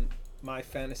 on my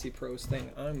Fantasy Pros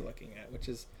thing I'm looking at, which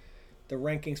is the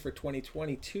rankings for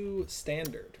 2022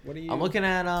 standard. What are you? I'm looking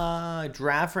at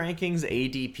draft rankings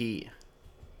ADP.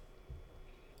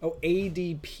 Oh,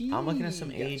 ADP. I'm looking at some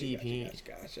ADP.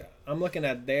 Gotcha. I'm looking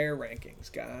at their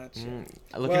rankings. Gotcha.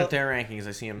 Looking at their rankings,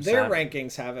 I see him. Their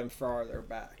rankings have him farther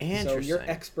back. Interesting. So your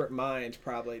expert mind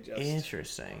probably just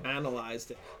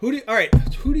analyzed it. Who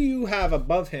do you have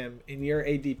above him in your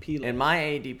ADP list? In my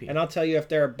ADP. And I'll tell you if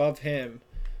they're above him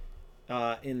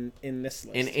in this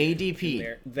list. In ADP,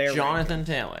 in their Jonathan rankings.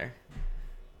 Taylor,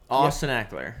 Austin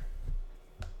Eckler.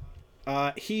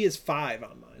 He is 5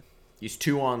 on mine. He's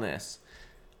 2 on this.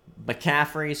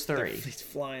 McCaffrey's 3. He's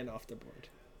flying off the board.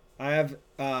 I have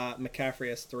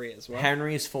McCaffrey as 3 as well.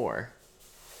 Henry's 4.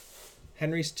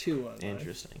 Henry's 2 on mine.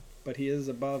 Interesting. But he is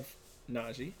above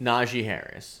Najee. Najee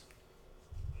Harris.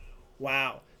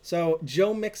 Wow. So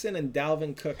Joe Mixon and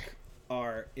Dalvin Cook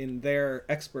are, in their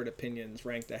expert opinions,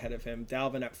 ranked ahead of him.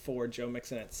 Dalvin at 4, Joe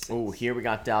Mixon at 6. Oh, here we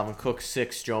got Dalvin Cook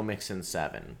 6, Joe Mixon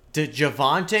 7.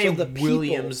 Javonte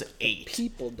Williams 8.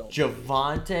 People don't.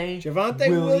 Javonte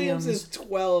Williams is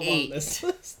 12 on this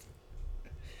list.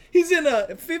 He's in a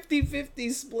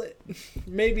 50-50 split.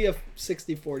 Maybe a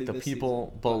 60-40 The this people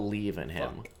season. believe in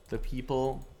him. Fuck. The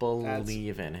people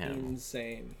believe in him.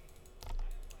 Insane.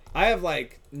 I have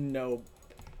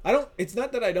it's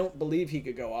not that I don't believe he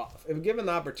could go off. If given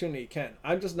the opportunity, he can.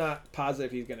 I'm just not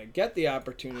positive he's going to get the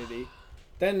opportunity.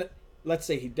 Then, let's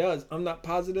say he does. I'm not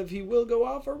positive he will go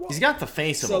off or won't. He's got the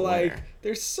face of a winner.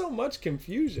 There's so much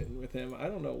confusion with him. I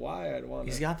don't know why I'd want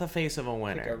to. He's got the face of a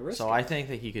winner. So I think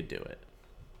that he could do it.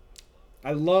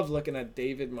 I love looking at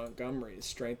David Montgomery's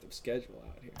strength of schedule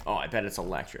out here. Oh, I bet it's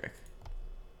electric.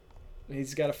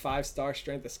 He's got a 5-star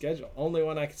strength of schedule. Only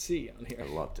one I could see on here. I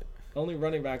loved it. Only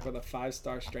running back with a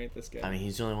 5-star strength of schedule. I mean,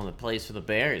 he's the only one that plays for the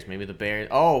Bears. Maybe the Bears.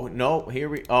 Oh, no.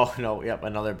 Yep,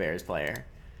 another Bears player.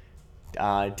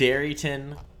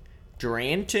 Darrington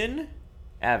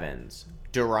Evans.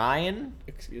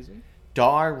 Excuse me?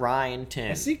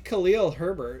 Darrington. I see Khalil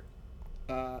Herbert.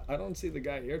 I don't see the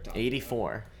guy you're talking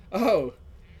 84. about. Oh,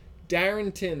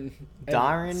 Darrington.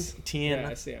 Darrington Yeah,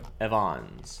 I see him.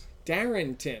 Evans.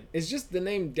 Darrington. It's just the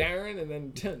name Darren and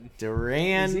then Tin.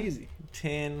 Darrington It's easy.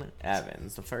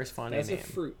 Evans. The first funny That's name. a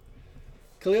fruit.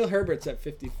 Khalil Herbert's at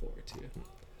 54 too.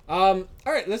 All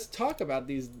right, let's talk about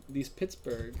these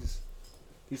Pittsburghs.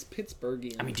 These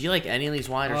Pittsburghians. I mean, do you like any of these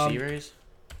wide receivers?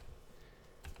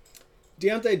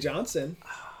 Deontay Johnson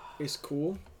is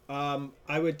cool.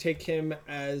 I would take him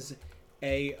as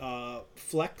a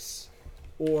flex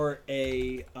or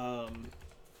a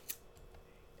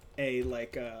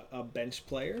bench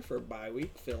player for bye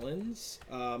week fill-ins.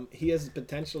 He has the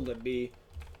potential to be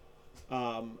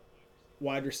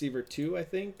wide receiver 2, I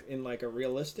think, in like a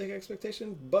realistic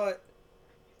expectation, but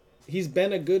he's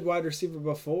been a good wide receiver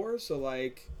before, so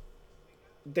like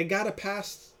they gotta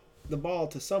pass the ball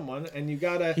to someone, and you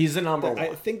gotta. He's the number one.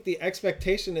 I think the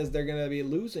expectation is they're gonna be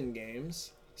losing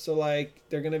games, so like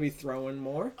they're gonna be throwing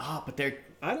more. But they're.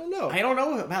 I don't know. I don't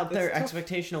know about their tough.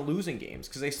 expectation of losing games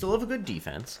because they still have a good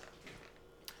defense.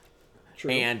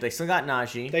 True. And they still got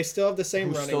Najee. They still have the same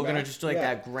who's running still back. gonna just do like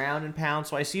that ground and pound.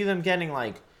 So I see them getting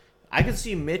like, I could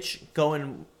see Mitch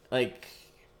going like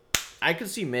I could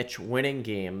see Mitch winning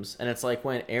games, and it's like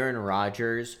when Aaron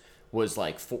Rodgers was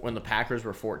like when the Packers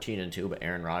were 14-2, but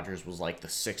Aaron Rodgers was like the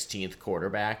 16th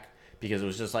quarterback because it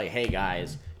was just like, hey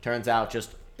guys, turns out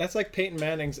just That's like Peyton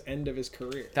Manning's end of his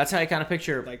career. that's how I kind of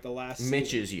picture Like the last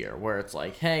Mitch's season. year, where it's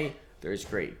like, hey, there's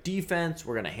great defense,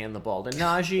 we're gonna hand the ball to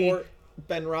Najee. Or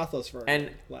Ben Roethlisberger.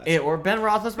 And last year. or Ben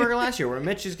Roethlisberger last year, where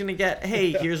Mitch is gonna get,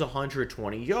 hey, here's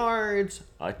 120 yards,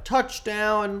 a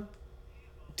touchdown,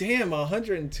 Damn,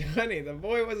 120. The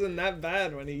boy wasn't that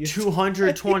bad when he used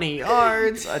 220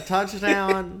 yards, a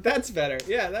touchdown. That's better.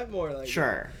 Yeah, that more like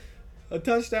Sure, a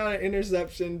touchdown, an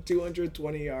interception,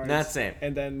 220 yards. that's it.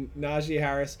 And then Najee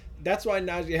Harris. That's why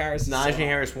Najee Harris. Is Najee so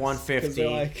Harris because 150, they're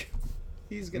like,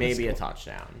 he's gonna maybe a score.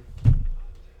 touchdown.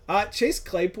 Chase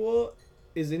Claypool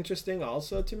is interesting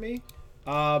also to me.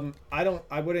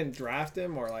 I wouldn't draft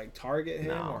him or like target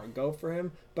him No. or go for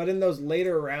him. But in those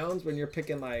later rounds when you're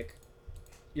picking like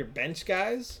your bench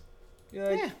guys, you're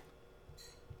like,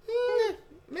 Yeah.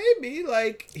 maybe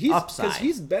like he's Upside. because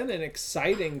he's been an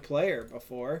exciting player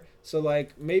before. So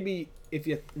like maybe if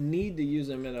you need to use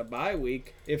him in a bye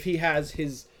week, if he has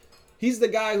he's the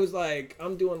guy who's like,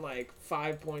 I'm doing like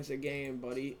 5 points a game,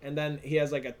 buddy, and then he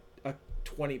has like a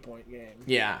 20-point game.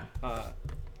 Yeah. A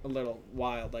little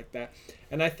wild like that.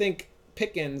 And I think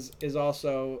Pickens is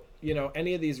also,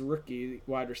 any of these rookie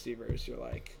wide receivers, you're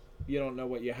like, you don't know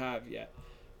what you have yet.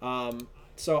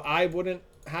 So I wouldn't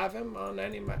have him on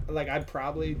any of my, like, I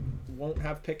probably won't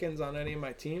have Pickens on any of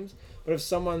my teams. But if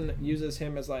someone uses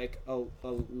him as like a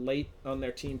late on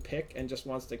their team pick and just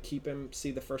wants to keep him,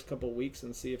 see the first couple weeks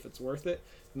and see if it's worth it,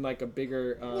 in like a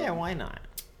bigger, Yeah, why not?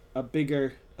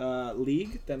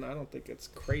 league, then I don't think it's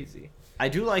crazy. I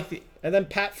do like the And then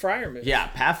Pat Fryermuth. yeah,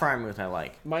 Pat Fryermuth I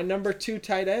like. My number 2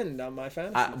 tight end on my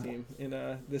fantasy team in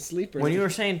the sleepers. When you were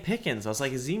saying Pickens, I was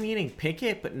like, is he meaning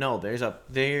Pickett? But no, there's a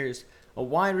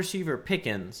wide receiver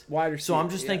Pickens. Wide So I'm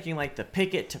receiver, just yeah. thinking like the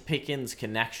Pickett to Pickens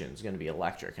connection is going to be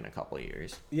electric in a couple of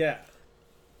years. Yeah.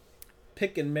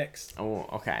 Pick and mix Oh,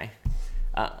 okay.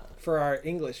 for our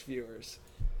English viewers.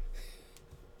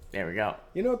 There we go.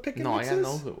 You know what pick and No, I mix got is?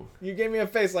 no who. You gave me a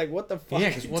face like, what the fuck? Yeah, are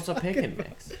because you what's a pick talking and about?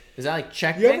 mix? Is that like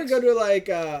check You mix? ever go to like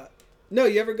no,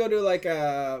 you ever go to like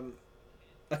a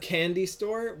candy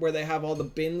store where they have all the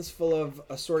bins full of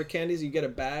assorted candies? You get a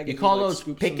bag. You and call like, those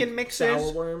scoop pick some and mixers?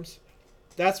 Sour worms.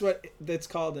 That's what it's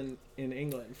called in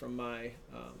England from my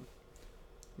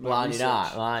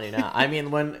La-di-da, la-di-da. I mean,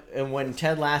 when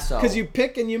Ted Lasso... Because you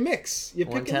pick and you mix. You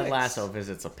pick When and Ted mix. Lasso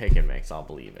visits a pick and mix, I'll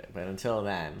believe it. But until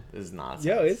then, this is nonsense.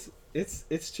 Yo,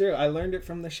 it's true. I learned it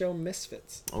from the show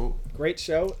Misfits. Oh, Great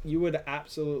show. You would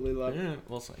absolutely love it. yeah,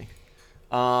 we'll see.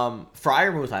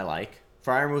 Fryermuth I like.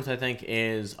 Fryermuth I think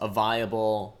is a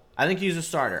viable... I think he's a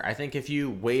starter. I think if you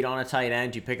wait on a tight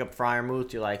end, you pick up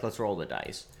Fryermuth, you're like, let's roll the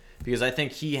dice. Because I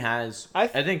think he has... I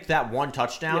think that one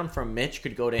touchdown from Mitch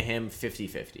could go to him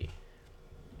 50-50.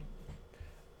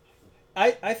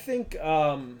 I think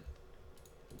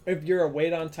if you're a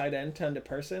wait on tight end kind of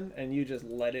person and you just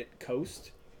let it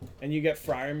coast and you get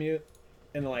Fryermuth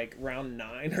in like round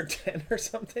 9 or 10 or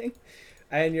something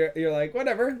and you're like,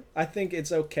 whatever, I think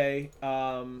it's okay.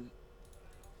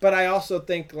 But I also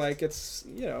think like it's,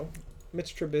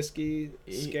 Mitch Trubisky,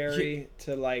 scary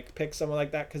to like pick someone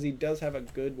like that because he does have a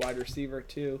good wide receiver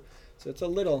too. So it's a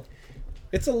little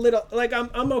like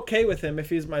I'm okay with him if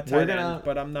he's my tight end,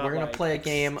 but I'm not. We're gonna like, play a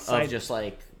game excited. of just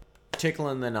like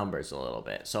tickling the numbers a little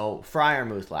bit. So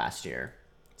Fryermuth last year,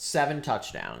 7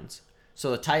 touchdowns.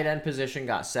 So the tight end position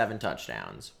got 7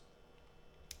 touchdowns.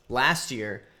 Last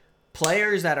year,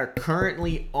 players that are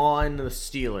currently on the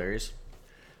Steelers,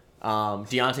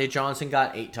 Deontay Johnson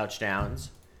got 8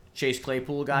 touchdowns. Chase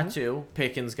Claypool got 2.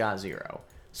 Pickens got 0.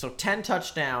 So 10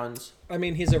 touchdowns. I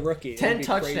mean, he's a rookie. 10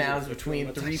 touchdowns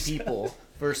between 3 people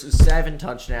versus 7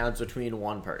 touchdowns between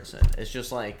 1 person. It's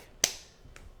just like,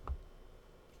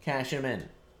 cash him in.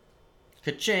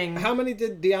 Ka-ching. How many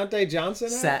did Deontay Johnson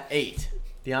have? Set 8.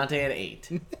 Deontay had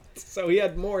 8. So he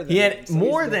had more than He him. had So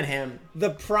more he's than him.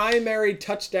 the primary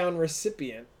touchdown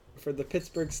recipient for the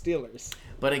Pittsburgh Steelers.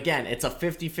 But again, it's a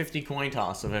 50-50 coin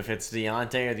toss of if it's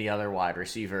Deontay or the other wide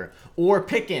receiver. Or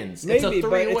Pickens. Maybe, it's a but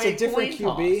three-way it's a different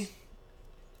coin QB. toss.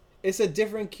 It's a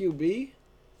different QB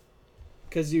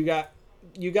because you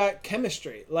got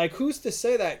chemistry. Like, who's to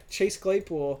say that Chase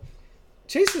Claypool?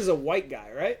 Chase is a white guy,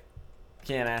 right?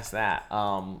 Can't ask that.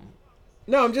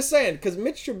 No, I'm just saying because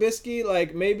Mitch Trubisky,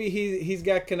 like maybe he's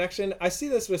got connection. I see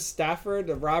this with Stafford,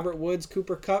 the Robert Woods,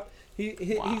 Cooper Kupp.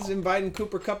 He's inviting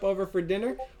Cooper Kupp over for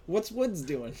dinner. What's Woods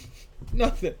doing?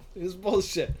 Nothing. It's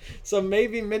bullshit. So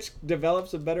maybe Mitch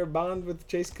develops a better bond with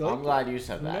Chase Claypool. I'm glad you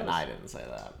said that Who and knows? I didn't say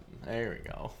that. There we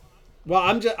go. Well,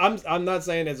 I'm not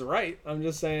saying it's right. I'm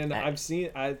just saying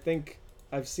I think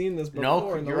I've seen this before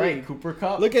No, in the you're league. right. Cooper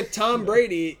Kupp. Look at Tom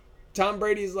Brady. Tom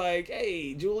Brady's like,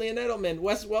 hey, Julian Edelman,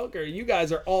 Wes Welker, you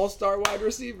guys are all-star wide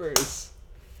receivers.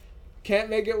 Can't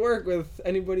make it work with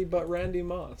anybody but Randy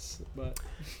Moss. But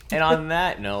And on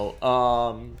that note,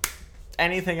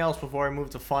 anything else before I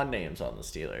move to fun names on the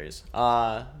Steelers?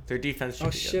 Their defense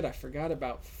should be good. I forgot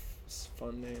about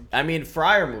fun name. I mean,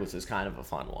 Freiermuth is kind of a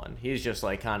fun one. He's just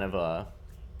like kind of a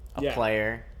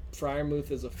player.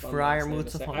 Freiermuth is a fun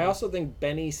Freiermuth's name. a fun I also think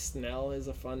Benny Snell is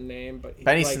a fun name, but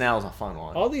Benny Snell's a fun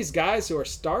one. All these guys who are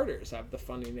starters have the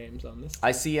funny names on this.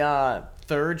 I see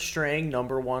third string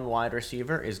number 1 wide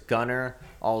receiver is Gunnar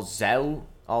Alzewski,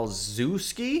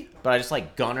 but I just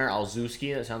like Gunnar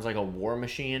Alzewski. That sounds like a war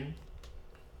machine.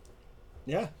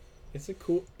 Yeah, it's a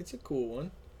cool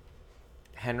one.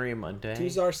 Henry Monday.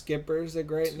 Tuzar Skipper is a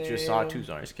great name. Just saw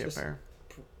Tuzar Skipper.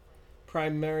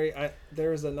 Primary.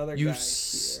 There's another guy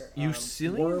here.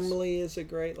 Wormley is a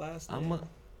great last name.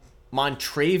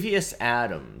 Montravius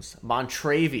Adams.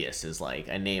 Montravius is like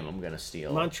a name I'm gonna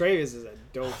steal. Montravius is a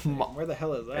dope name. Where the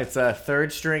hell is that? It's a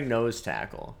third string nose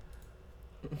tackle.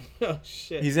 Oh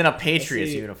shit. He's in a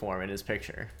Patriots uniform in his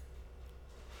picture.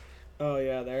 Oh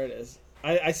yeah, there it is.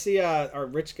 I see our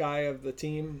rich guy of the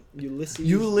team,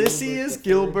 Ulysses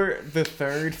Gilbert the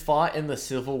third fought in the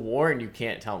Civil War, and you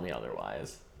can't tell me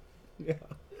otherwise. Yeah.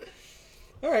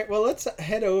 All right, well, let's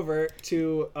head over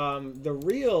to the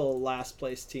real last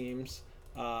place teams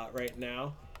right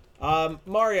now.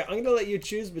 Mario, I'm going to let you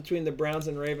choose between the Browns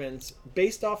and Ravens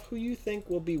based off who you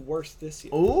think will be worse this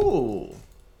year. Ooh.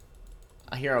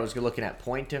 Here I was looking at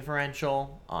point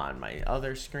differential on my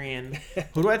other screen.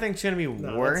 Who do I think is going to be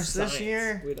worse this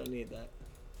year? We don't need that.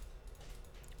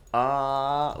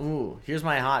 Here's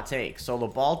my hot take. So the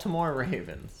Baltimore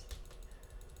Ravens.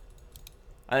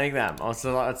 I think them. Let's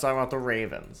talk about the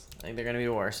Ravens. I think they're going to be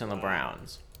worse than the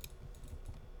Browns.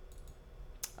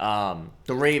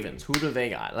 The Ravens. Who do they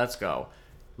got? Let's go.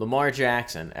 Lamar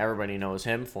Jackson. Everybody knows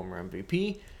him. Former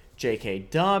MVP. J.K.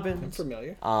 Dobbins. I'm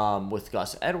familiar. With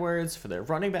Gus Edwards for their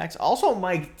running backs. Also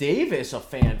Mike Davis, a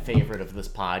fan favorite of this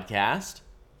podcast.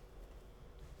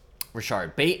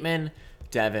 Rashard Bateman.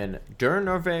 Devin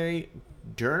Duvernay.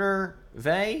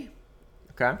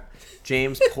 Okay.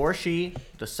 James Porsche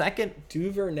the second.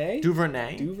 Duvernay.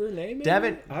 Maybe?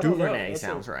 Devin Duvernay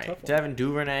sounds right. Devin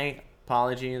Duvernay.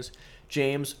 Apologies.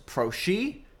 James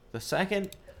Proche the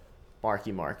second. Mark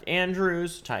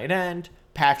Andrews, tight end.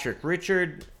 Patrick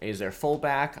Richard is their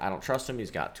fullback. I don't trust him.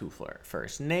 He's got 2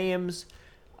 first names.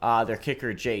 Their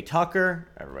kicker, Jay Tucker.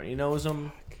 Everybody knows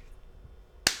him.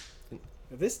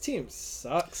 This team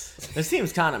sucks. This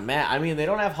team's kind of mad. I mean, they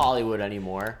don't have Hollywood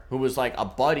anymore, who was like a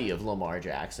buddy of Lamar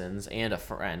Jackson's and a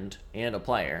friend and a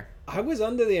player. I was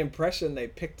under the impression they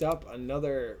picked up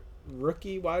another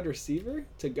rookie wide receiver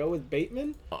to go with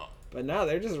Bateman. But now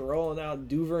they're just rolling out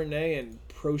Duvernay and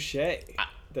Proche.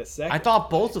 I thought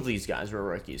both of these guys were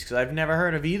rookies because I've never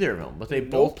heard of either of them, but they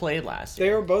both played last year.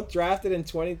 They were both drafted in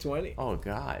 2020. Oh,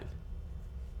 God.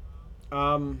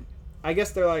 I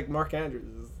guess they're like Mark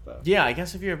Andrews. Yeah, I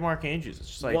guess if you have Mark Andrews, it's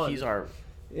just like he's our...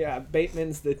 Yeah,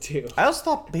 Bateman's the 2. I also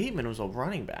thought Bateman was a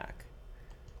running back.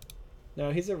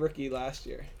 No, he's a rookie last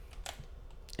year.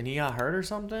 And he got hurt or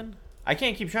something? I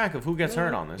can't keep track of who gets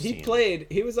hurt on this team. He played.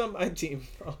 He was on my team.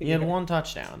 He had 1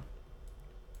 touchdown.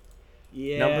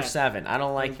 Yeah. Number 7. I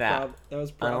don't like that. That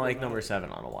was I don't like number 7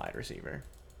 on a wide receiver.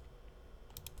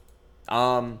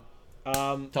 Let's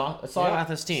talk about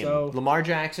this team. So, Lamar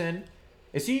Jackson.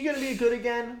 Is he going to be good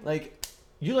again? Like,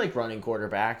 you like running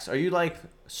quarterbacks. Are you like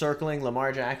circling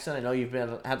Lamar Jackson? I know you've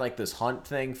had like this hunt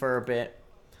thing for a bit.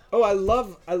 Oh, I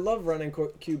love running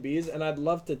QBs, and I'd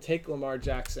love to take Lamar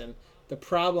Jackson. The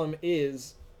problem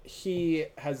is he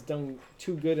has done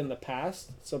too good in the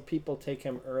past, so people take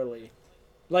him early.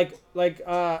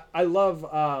 I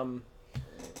love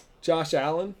Josh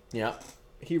Allen. Yeah.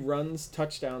 He runs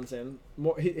touchdowns in.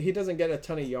 He doesn't get a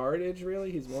ton of yardage,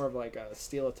 really. He's more of like a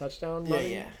steal a touchdown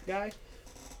running guy.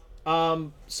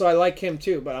 So I like him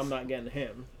too, but I'm not getting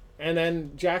him. And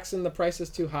then Jackson, the price is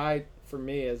too high for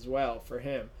me as well for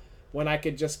him. When I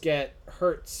could just get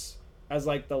Hurts as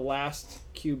like the last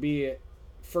QB,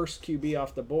 first QB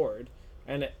off the board,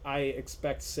 and I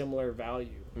expect similar value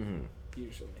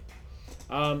usually.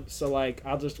 So like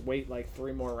I'll just wait like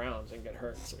 3 more rounds and get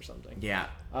Hurts or something. Yeah.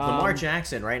 Lamar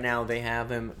Jackson right now they have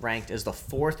him ranked as the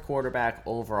 4th quarterback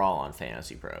overall on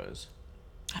Fantasy Pros.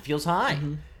 That feels high.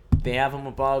 They have him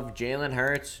above Jalen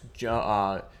Hurts,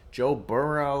 Joe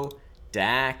Burrow,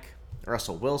 Dak,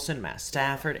 Russell Wilson, Matt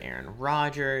Stafford, Aaron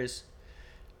Rodgers.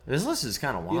 This list is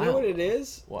kind of wild. You know what it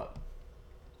is? What?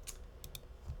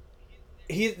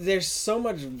 there's so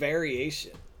much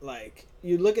variation. Like,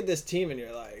 you look at this team and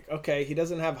you're like, okay, he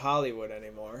doesn't have Hollywood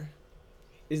anymore.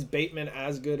 Is Bateman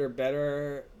as good or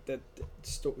better? That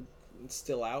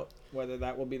still out. Whether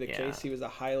that will be the case. He was a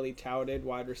highly touted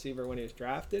wide receiver when he was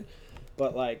drafted,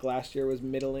 but like last year was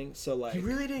middling. So like he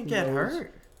really didn't get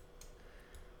hurt.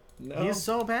 No, he's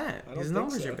so bad. His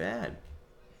numbers are bad.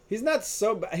 He's not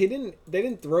so bad. They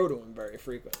didn't throw to him very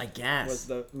frequently. I guess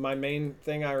was my main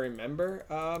thing I remember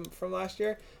from last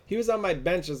year. He was on my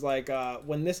bench as like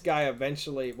when this guy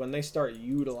eventually, when they start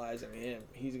utilizing him,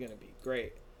 he's gonna be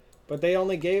great. But they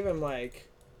only gave him like,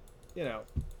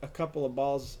 a couple of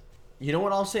balls. You know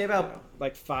what I'll say about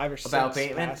like 5 or 6 about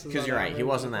Bateman? Because you're right, he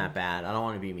wasn't that bad. I don't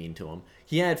want to be mean to him.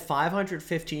 He had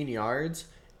 515 yards,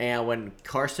 and when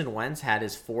Carson Wentz had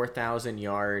his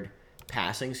 4,000-yard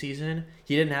passing season,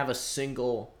 he didn't have a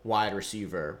single wide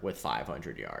receiver with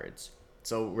 500 yards.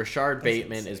 So Rashard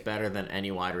Bateman is better than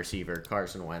any wide receiver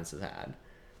Carson Wentz has had.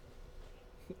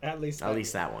 At least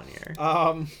that 1 year.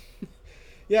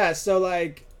 Yeah. So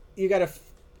like you got a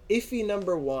iffy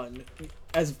number 1.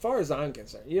 As far as I'm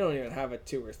concerned, you don't even have a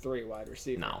 2 or 3 wide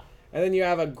receiver. No. And then you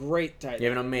have a great tight end. You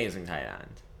have an amazing tight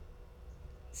end.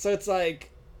 So it's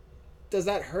like, does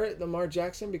that hurt Lamar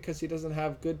Jackson because he doesn't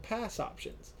have good pass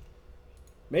options?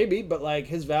 Maybe, but like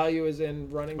his value is in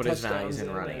running touchdowns. But his value is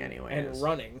in running anyway. And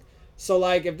running. So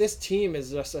like if this team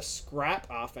is just a scrap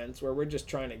offense where we're just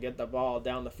trying to get the ball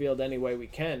down the field any way we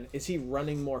can, is he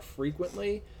running more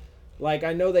frequently? Like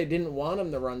I know they didn't want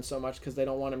him to run so much because they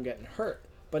don't want him getting hurt.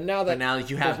 But now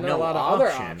you have no a lot of other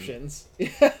options.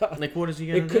 Yeah. Like what is he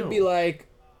gonna do? It could be like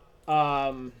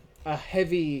a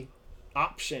heavy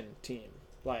option team.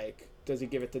 Like, does he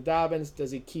give it to Dobbins?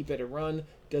 Does he keep it a run?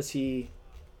 Does he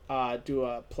do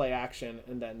a play action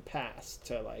and then pass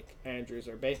to like Andrews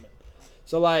or Bateman?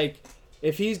 So like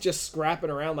if he's just scrapping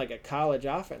around like a college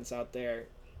offense out there,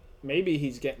 maybe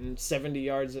he's getting 70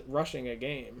 yards rushing a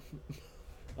game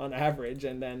on average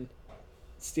and then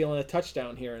stealing a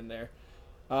touchdown here and there.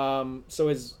 So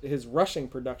his rushing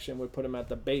production would put him at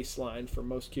the baseline for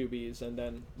most QBs, and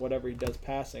then whatever he does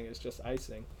passing is just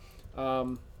icing.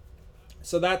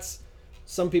 So that's,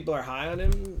 some people are high on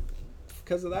him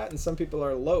because of that, and some people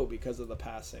are low because of the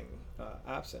passing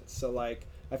absence. So like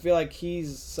I feel like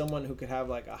he's someone who could have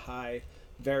like a high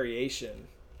variation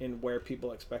in where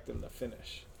people expect him to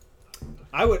finish.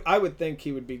 I would think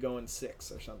he would be going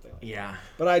 6 or something like that.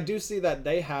 But I do see that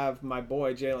they have my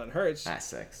boy Jalen Hurts at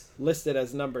 6 listed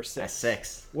as number 6. At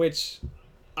 6. Which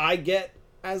I get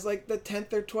as like the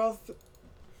 10th or 12th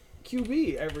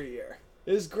QB every year.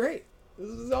 It is great. This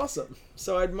is awesome.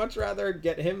 So I'd much rather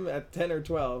get him at 10 or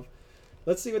 12.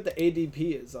 Let's see what the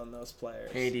ADP is on those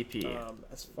players. ADP.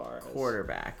 As far as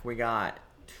quarterback, we got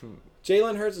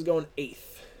Jalen Hurts is going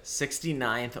 8th.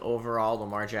 69th overall,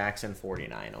 Lamar Jackson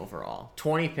 49 overall.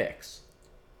 20 picks.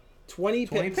 20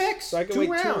 picks. So I can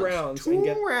wait 2 rounds and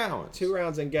get 2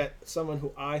 rounds and get someone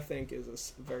who I think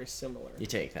is very similar. You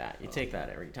take that. You take that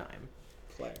every time.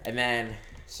 Player. And then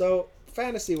so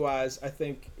fantasy wise, I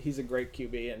think he's a great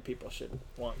QB and people should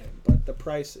want him. But the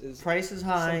price is high.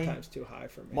 Sometimes too high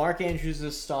for me. Mark Andrews is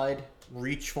a stud.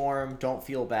 Reach for him. Don't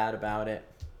feel bad about it.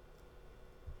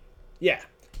 Yeah.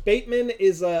 Bateman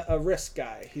is a risk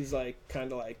guy. He's like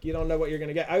kind of like you don't know what you're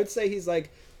gonna get. I would say he's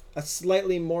like a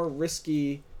slightly more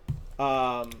risky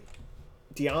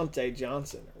Deontay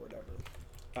Johnson or whatever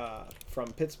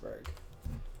from Pittsburgh,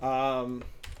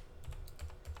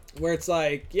 where it's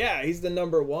like he's the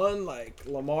number 1. Like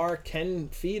Lamar can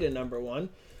feed a number 1,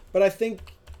 but I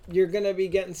think you're gonna be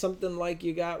getting something like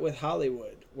you got with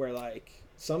Hollywood, where like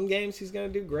some games he's gonna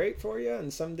do great for you,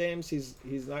 and some games he's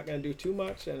not gonna do too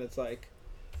much, and it's like.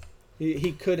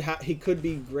 He could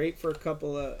be great for a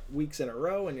couple of weeks in a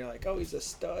row, and you're like, oh, he's a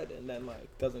stud, and then like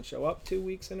doesn't show up 2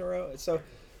 weeks in a row. So,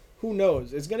 who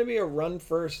knows? It's going to be a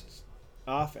run-first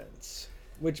offense,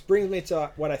 which brings me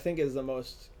to what I think is the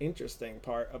most interesting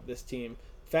part of this team,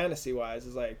 fantasy-wise,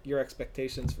 is like your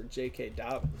expectations for J.K.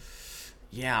 Dobbins.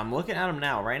 Yeah, I'm looking at him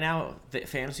now. Right now, the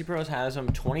Fantasy Pros has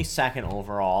him 22nd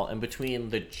overall, and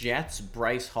between the Jets,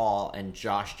 Bryce Hall, and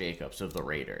Josh Jacobs of the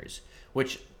Raiders,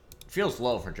 which feels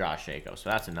low for Josh Jacobs, so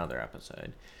that's another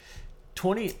episode.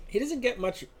 He doesn't get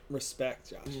much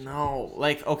respect, Josh. No,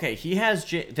 like okay,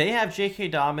 they have J.K.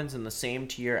 Dobbins in the same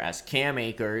tier as Cam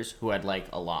Akers, who had like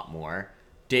a lot more,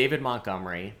 David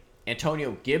Montgomery,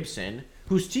 Antonio Gibson,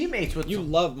 whose teammates with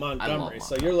love Montgomery,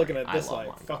 so you're looking at this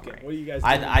like fucking. What are you guys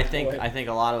doing? I think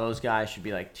a lot of those guys should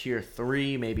be like tier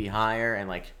 3, maybe higher, and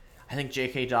like I think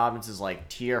J.K. Dobbins is like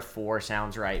tier 4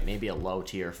 sounds right, maybe a low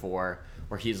tier 4,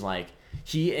 where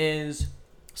he is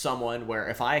someone where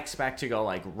if I expect to go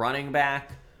like running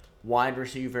back, wide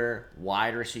receiver,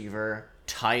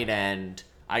 tight end.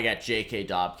 I got J.K.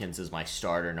 Dobbins as my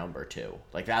starter number 2.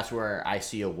 Like, that's where I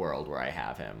see a world where I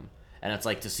have him. And it's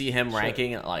like, to see him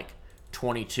ranking at like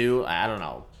 22, I don't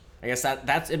know. I guess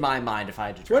that's in my mind if I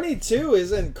had to. 22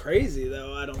 isn't crazy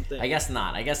though. I don't think. I guess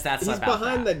not. I guess that's he's about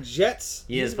behind that. the Jets.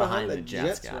 He's behind the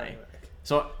Jets guy.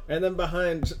 So and then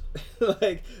behind,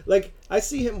 like I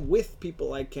see him with people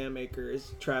like Cam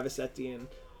Akers, Travis Etienne,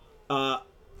 who are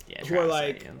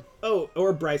like, Etienne.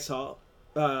 Or Bryce Hall,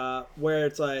 where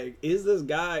it's like, is this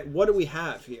guy? What do we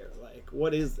have here? Like,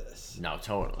 what is this? No,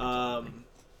 totally.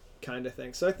 Kind of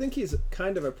thing. So I think he's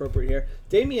kind of appropriate here.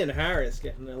 Damian Harris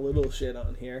getting a little shit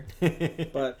on here,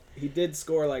 but he did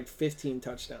score like 15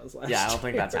 touchdowns last year. Yeah, I don't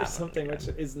think that's happening something again.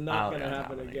 Which is not going to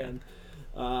happen again.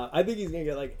 I think he's going to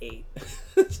get like 8.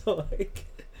 So like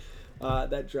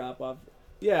that drop off.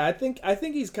 Yeah, I think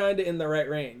he's kind of in the right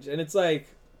range, and it's like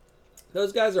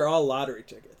those guys are all lottery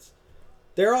tickets.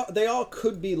 They all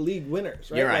could be league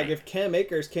winners, right? You're right. Like if Cam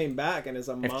Akers came back and is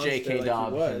a monster, if J.K. like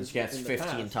Dobbins gets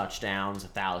 15 touchdowns,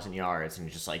 1,000 yards,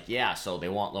 and just like, yeah, so they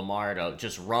want Lamar to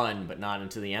just run, but not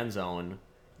into the end zone,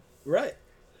 right?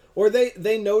 Or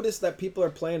they notice that people are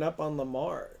playing up on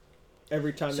Lamar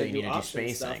every time they do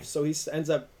option stuff, so he ends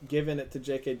up giving it to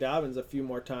J.K. Dobbins a few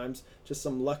more times, just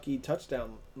some lucky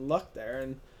touchdown luck there,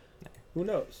 and who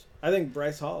knows? I think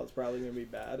Bryce Hall is probably going to be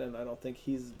bad, and I don't think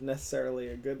he's necessarily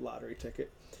a good lottery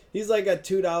ticket. He's like a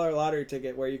 $2 lottery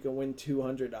ticket where you can win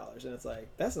 $200, and it's like,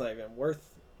 that's not even worth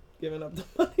giving up the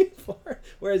money for.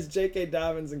 Whereas J.K.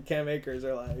 Dobbins and Cam Akers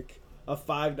are like a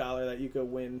 $5 that you could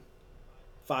win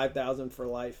 $5,000 for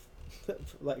life,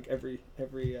 like every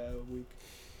week.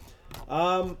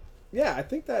 Yeah, I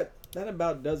think that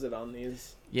about does it on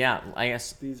these. Yeah, I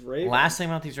guess these Ravens. Last thing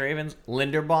about these Ravens,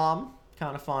 Linderbaum,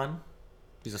 kind of fun.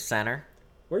 He's a center.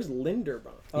 Where's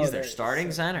Linderbaum? He's their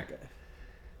starting center. Okay.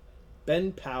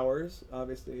 Ben Powers,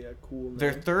 obviously a cool name.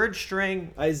 Their third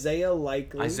string. Isaiah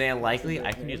Likely.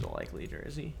 I can use a Likely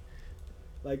jersey.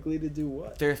 Likely to do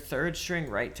what? Their third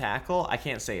string right tackle. I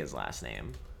can't say his last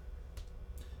name.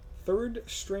 Third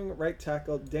string right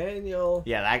tackle Daniel.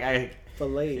 Yeah, that guy.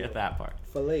 Filet. Get that part.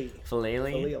 Filet.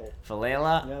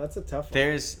 Falela. Yeah, that's a tough one.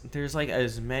 There's like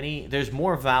there's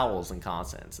more vowels than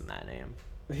consonants in that name.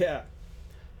 Yeah.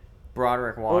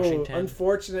 Broderick Washington.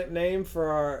 Unfortunate name for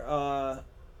our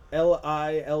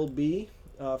LILB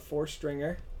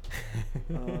 4-stringer.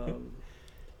 And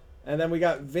then we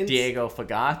got Diego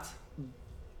Fagot.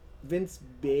 Vince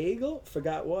Bagel?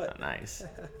 Forgot what? Oh, nice.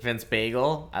 Vince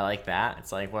Bagel. I like that.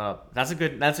 It's like, what up? That's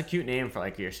a cute name for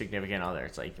like your significant other.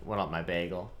 It's like, what up, my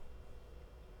bagel?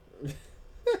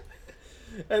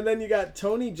 And then you got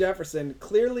Tony Jefferson,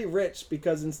 clearly rich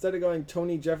because instead of going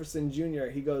Tony Jefferson Jr.,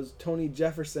 he goes Tony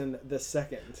Jefferson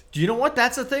II. Do you know what?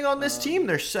 That's the thing on this team.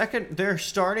 Their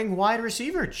starting wide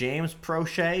receiver, James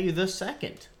Prochet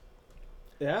II.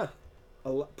 Yeah.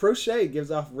 Prochet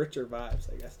gives off richer vibes,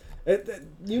 I guess.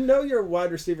 Your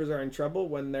wide receivers are in trouble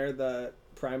when they're the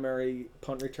primary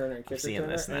punt returner and kick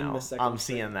returner. And the second I'm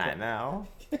seeing that now.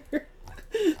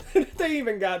 They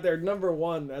even got their number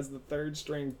 1 as the third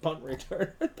string punt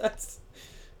returner. That's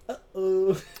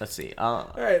Let's see.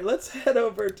 All right, let's head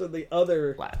over to the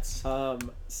other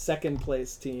second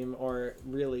place team, or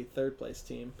really third place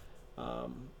team,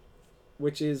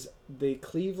 which is the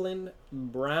Cleveland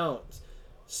Browns.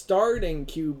 Starting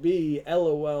QB,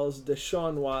 LOL's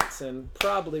Deshaun Watson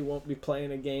probably won't be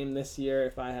playing a game this year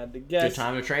if I had to guess. Good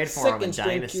time to trade for him in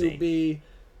Dynasty. QB,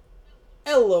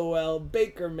 LOL,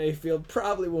 Baker Mayfield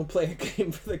probably won't play a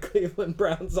game for the Cleveland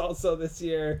Browns also this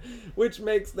year, which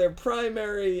makes their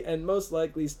primary and most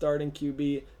likely starting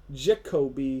QB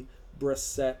Jacoby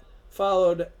Brissett,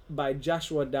 followed by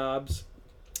Joshua Dobbs,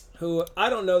 who I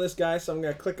don't know this guy, so I'm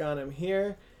going to click on him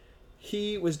here.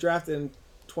 He was drafted in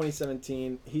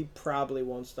 2017. He probably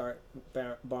won't start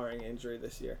barring injury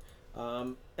this year.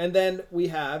 And then we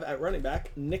have at running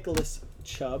back Nicholas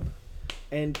Chubb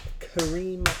and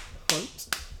Kareem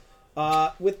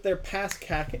Hunt. With their pass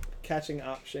catching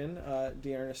option,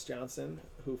 Dearness Johnson,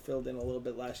 who filled in a little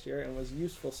bit last year and was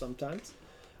useful sometimes.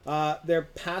 Their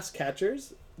pass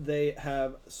catchers, they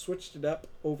have switched it up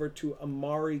over to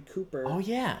Amari Cooper. Oh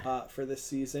yeah. For this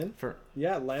season.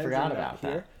 Landon forgot about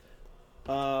here.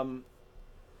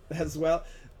 As well.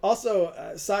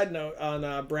 Also, side note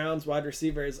on Browns wide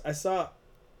receivers, I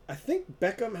think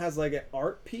Beckham has like an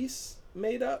art piece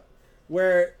made up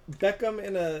where Beckham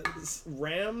in a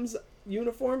Rams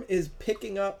uniform is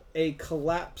picking up a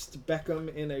collapsed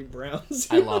Beckham in a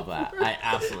Browns uniform. I love that. I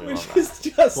absolutely love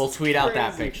that. We'll tweet out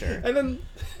that picture. And then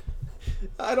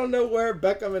I don't know where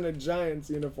Beckham in a Giants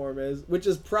uniform is, which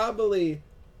is probably,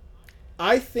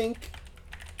 I think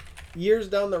years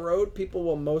down the road, people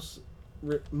will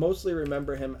mostly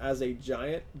remember him as a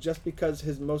Giant, just because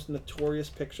his most notorious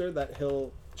picture that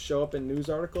he'll show up in news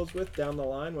articles with down the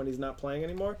line when he's not playing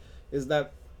anymore is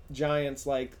that Giants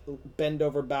like bend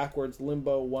over backwards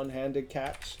limbo one-handed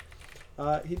catch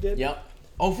he did. Yep.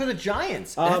 Oh, for the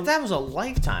Giants. That was a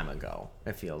lifetime ago,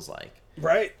 it feels like.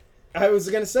 Right. I was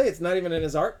going to say, it's not even in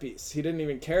his art piece. He didn't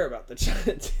even care about the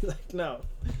Giants. He's like, no.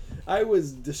 I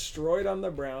was destroyed on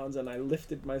the Browns, and I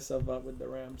lifted myself up with the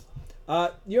Rams.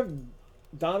 You have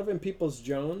Donovan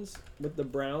Peoples-Jones with the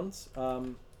Browns,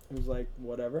 who's like,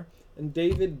 whatever. And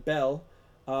David Bell.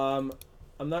 I'm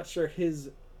not sure his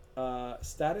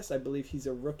status. I believe he's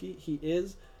a rookie. He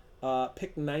is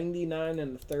picked 99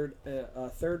 in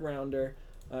the third rounder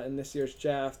in this year's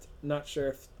draft. Not sure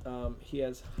if he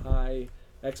has high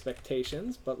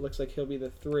expectations, but looks like he'll be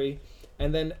the 3.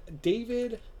 And then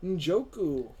David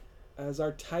Njoku as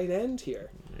our tight end here.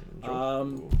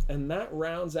 And that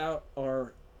rounds out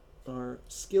our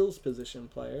skills position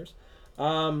players.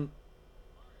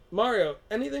 Mario,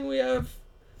 anything we have?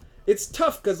 It's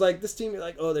tough because like this team, you're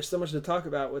like, oh, there's so much to talk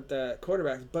about with the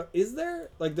quarterbacks. But is there,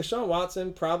 like, Deshaun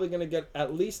Watson probably going to get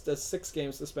at least a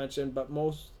 6-game suspension, but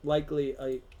most likely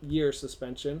a year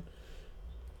suspension.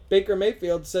 Baker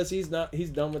Mayfield says he's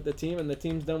done with the team and the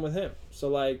team's done with him. So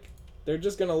like they're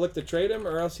just going to look to trade him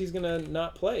or else he's going to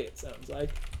not play, it sounds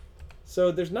like.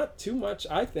 So there's not too much,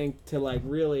 I think, to like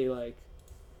really like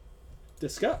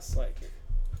discuss. Like,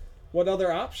 what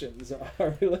other options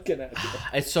are we looking at here?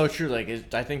 It's so true.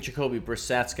 Like, I think Jacoby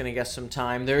Brissett's gonna get some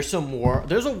time. There's a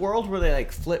world where they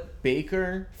like flip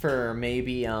Baker for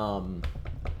maybe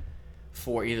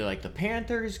for either like the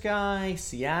Panthers guy,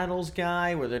 Seattle's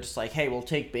guy, where they're just like, hey, we'll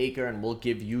take Baker and we'll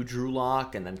give you Drew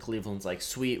Lock, and then Cleveland's like,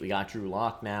 sweet, we got Drew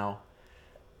Lock now.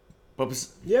 But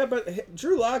yeah, but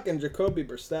Drew Lock and Jacoby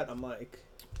Brissett, I'm like,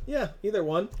 yeah, either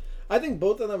one. I think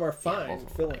both of them are fine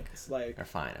fillings. Like, they're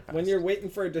fine. When you're waiting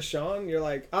for a Deshaun, you're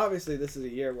like, obviously this is a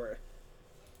year where,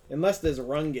 unless this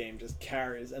run game just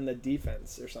carries and the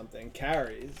defense or something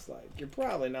carries, like you're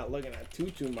probably not looking at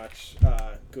too much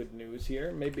good news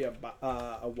here. Maybe a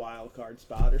wild card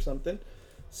spot or something.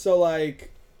 So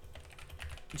like,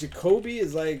 Jacoby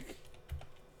is like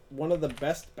one of the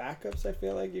best backups I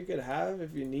feel like you could have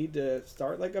if you need to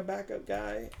start like a backup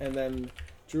guy, and then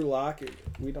Drew Lock,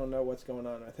 we don't know what's going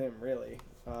on with him, really.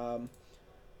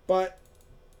 But,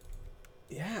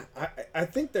 yeah, I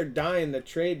think they're dying to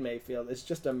trade Mayfield. It's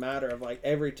just a matter of, like,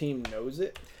 every team knows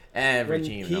it. Every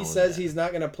team knows it. He says he's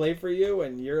not going to play for you,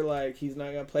 and you're like, he's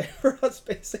not going to play for us,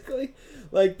 basically.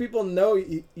 Like, people know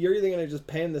you're either going to just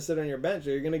pay him to sit on your bench,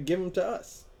 or you're going to give him to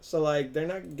us. So, like, they're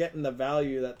not getting the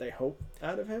value that they hope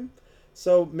out of him.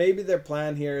 So, maybe their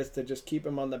plan here is to just keep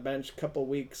him on the bench a couple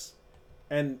weeks.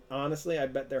 And honestly, I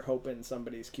bet they're hoping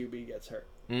somebody's QB gets hurt.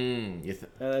 And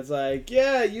it's like,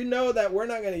 yeah, you know that we're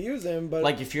not going to use him, but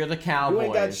like if you're the Cowboys you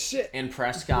ain't got shit. And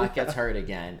Prescott gets hurt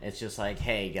again, it's just like,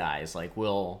 hey guys, like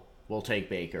we'll take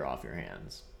Baker off your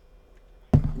hands.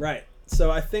 Right.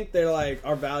 So I think they're like,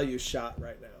 our value's shot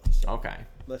right now. So okay.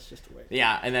 Let's just wait.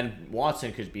 Yeah, and then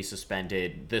Watson could be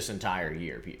suspended this entire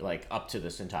year, like up to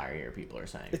this entire year, people are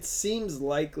saying. It seems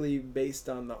likely based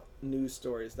on the news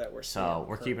stories that we're seeing. So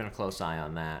we're keeping a close eye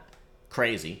on that.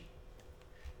 Crazy.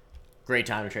 Great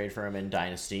time to trade for him in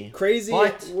Dynasty. Crazy?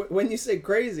 But when you say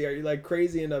crazy, are you like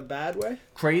crazy in a bad way?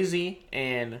 Crazy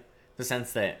in the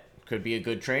sense that could be a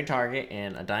good trade target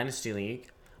in a Dynasty league,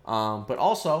 but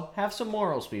also have some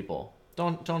morals, people.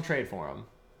 Don't trade for him.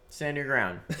 Stand your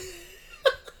ground.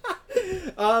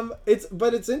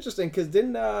 It's interesting because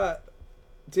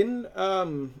didn't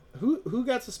who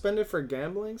got suspended for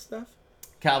gambling stuff?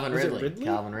 Calvin Ridley.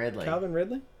 Calvin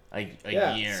Ridley. A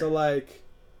year. So like,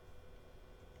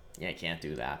 yeah, can't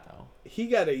do that though. He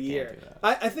got a year.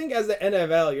 I think as the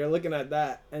NFL, you're looking at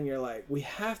that and you're like, we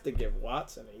have to give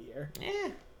Watson a year.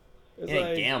 Yeah. It's he didn't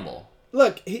like, gamble.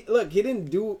 Look, he didn't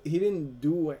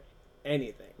do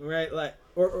anything, right? Like,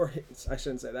 or I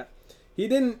shouldn't say that. He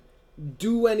didn't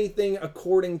do anything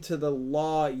according to the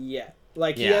law yet.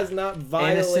 Like, he has not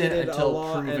violated a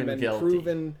law and been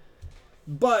proven.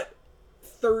 But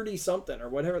 30 something or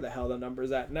whatever the hell the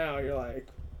number's at now, you're like,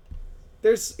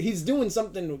 he's doing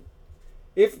something.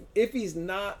 If he's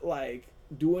not like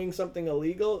doing something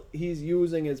illegal, he's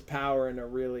using his power in a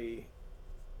really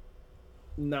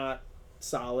not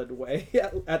solid way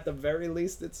at the very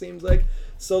least, it seems like.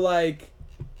 So like,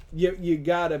 you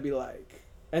gotta be like.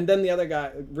 And then the other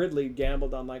guy, Ridley,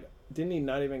 gambled on like, didn't he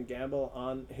not even gamble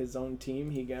on his own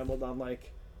team? He gambled on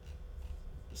like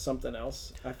something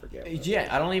else. I forget. Yeah,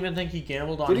 I don't even think he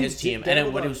gambled on his team, and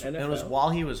it was while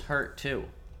he was hurt too.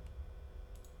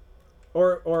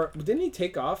 Or didn't he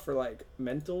take off for like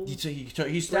mental?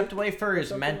 He stepped away for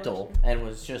his mental and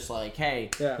was just like, hey,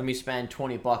 Yeah. let me spend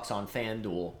 $20 on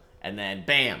FanDuel, and then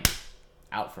bam,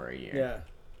 out for a year. Yeah.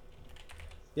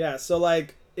 Yeah. So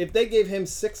like, if they gave him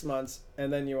 6 months,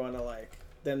 and then you want to like,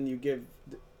 then you give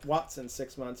Watson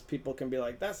 6 months, people can be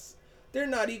like, they're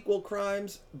not equal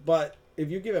crimes. But if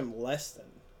you give him less than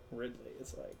Ridley,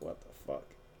 it's like, what the fuck?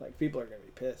 Like, people are gonna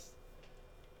be pissed.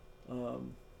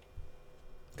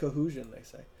 Cohesion, they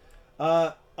say.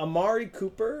 Amari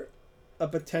Cooper, a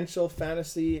potential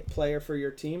fantasy player for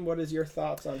your team. What is your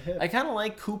thoughts on him? I kind of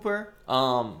like Cooper.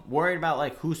 Worried about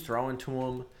like who's throwing to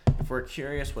him. If we're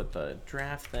curious what the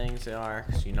draft things are,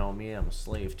 because you know me, I'm a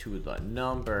slave to the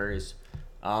numbers.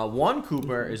 One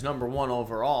Cooper is number 1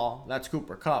 overall. That's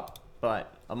Cooper Kupp.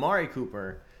 But Amari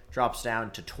Cooper drops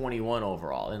down to 21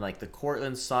 overall. And like the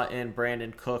Cortland Sutton,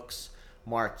 Brandon Cooks,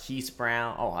 Marquise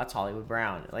Brown. Oh, that's Hollywood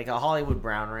Brown. Like a Hollywood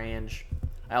Brown range.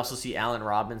 I also see Allen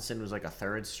Robinson was like a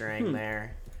 3rd string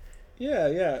there.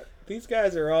 Yeah. These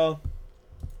guys are all...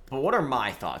 But what are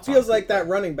my thoughts Feels on like Cooper? that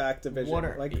running back division. What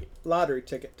are- like lottery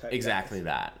ticket type. Exactly guys.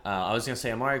 that. I was going to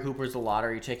say Amari Cooper's the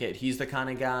lottery ticket. He's the kind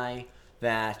of guy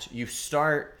that you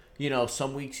start,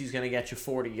 some weeks he's going to get you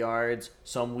 40 yards.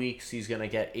 Some weeks he's going to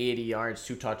get 80 yards,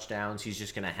 2 touchdowns. He's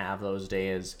just going to have those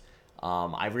days.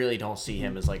 I really don't see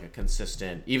him as like a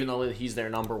consistent, even though he's their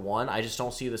number 1, I just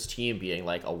don't see this team being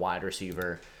like a wide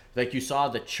receiver. Like you saw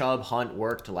the Chubb Hunt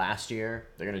worked last year.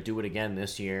 They're going to do it again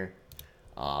this year.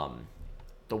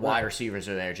 The wide receivers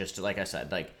are there just to, like I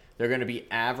said, like they're going to be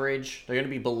average. They're going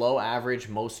to be below average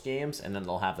most games, and then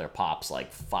they'll have their pops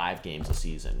like 5 games a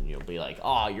season. You'll be like,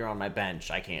 oh, you're on my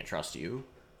bench. I can't trust you.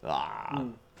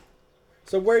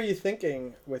 So where are you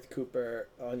thinking with Cooper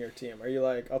on your team? Are you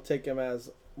like, I'll take him as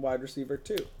wide receiver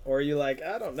 2? Or are you like,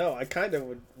 I don't know, I kind of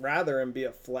would rather him be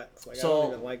a flex. Like, I don't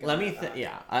even like him let me that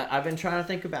high. I've been trying to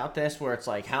think about this where it's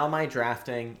like, how am I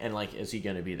drafting, and like, is he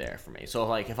going to be there for me? So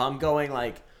like, if I'm going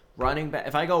like running back,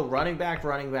 if I go running back,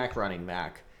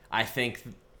 I think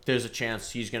there's a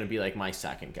chance he's going to be like my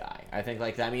 2nd guy. I think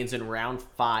like that means in round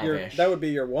 5-ish. That would be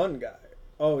your 1 guy.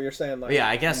 Oh, you're saying like... Yeah,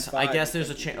 I guess there's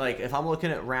a chance. chance. Like if I'm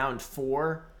looking at round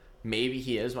 4, maybe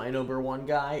he is my number 1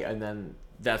 guy, and then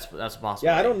that's possible.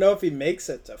 Yeah, I don't know if he makes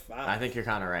it to 5. I think you're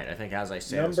kind of right. I think as I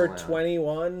say, Number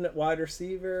 21 wide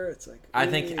receiver. It's like, I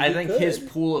think his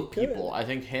pool of He could. people, I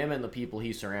think him and the people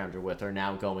he's surrounded with are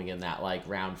now going in that like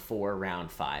round 4, round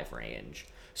 5 range.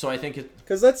 So I think it,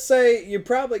 Because let's say you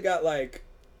probably got like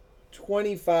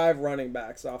 25 running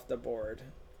backs off the board,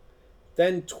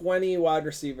 then 20 wide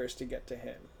receivers to get to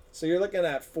him. So you're looking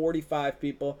at 45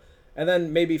 people, and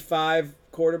then maybe 5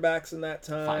 quarterbacks in that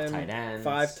time.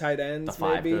 5 tight ends. the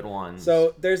 5 maybe. good ones.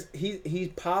 So there's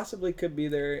he possibly could be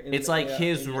there. It's like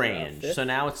his in range. fifth. So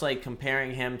now it's like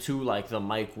comparing him to like the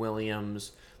Mike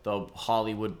Williams, the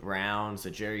Hollywood Browns, the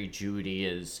Jerry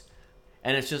Judy's.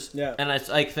 And it's just, and it's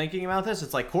like thinking about this,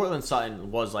 it's like Cortland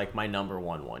Sutton was like my number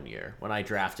 1 year when I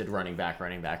drafted running back.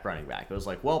 It was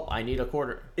like, well, I need a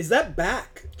quarter. Is that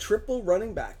back? Triple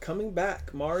running back coming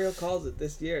back. Mario calls it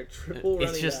this year. Triple running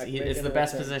It's just, back. it's the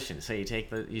best position. So you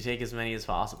take as many as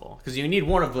possible because you need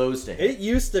one of those to hit. It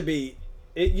used to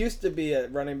be a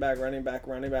running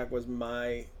back was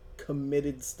my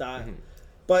committed style. Mm-hmm.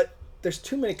 But there's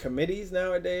too many committees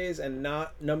nowadays and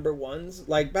not number 1s.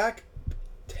 Like back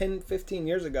 10, 15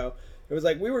 years ago, it was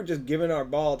like we were just giving our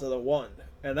ball to the 1.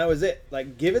 And that was it.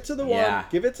 Like, give it to the 1.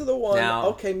 Give it to the 1. Now,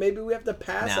 okay, maybe we have to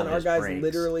pass, and our guy's breaks.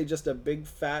 literally just a big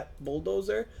fat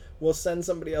bulldozer. We'll send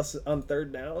somebody else on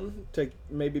 3rd down to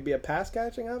maybe be a pass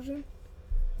catching option.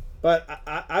 But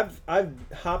I've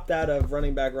hopped out of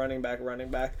running back,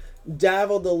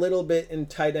 dabbled a little bit in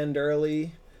tight end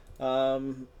early.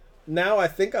 Now I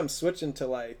think I'm switching to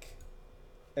like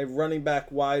a running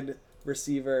back, wide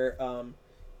receiver,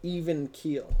 even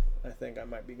keel. I think I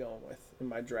might be going with in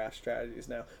my draft strategies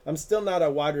now. I'm still not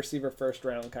a wide receiver 1st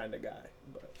round kind of guy.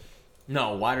 But.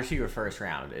 No, wide receiver 1st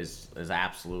round is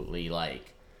absolutely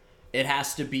like, it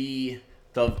has to be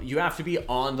you have to be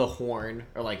on the horn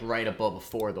or like right above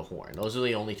before the horn. Those are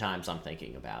the only times I'm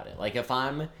thinking about it. Like if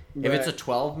it's a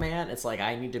 12 man, it's like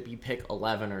I need to be pick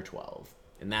 11 or 12,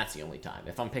 and that's the only time.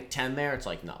 If I'm pick 10 there, it's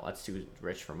like no, that's too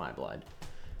rich for my blood.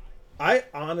 I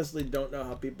honestly don't know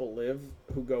how people live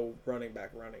who go running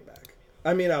back.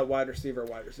 I mean, wide receiver.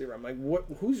 I'm like, what?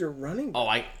 Who's your running back? Oh,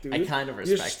 I kind of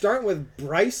respect. You're starting with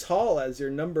Bryce Hall as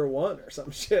your number 1 or some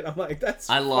shit. I'm like,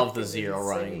 that's. I love the 0 insane.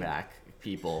 running back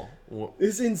people.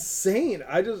 It's insane.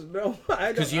 I just know.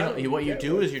 Because what you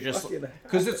do is you're just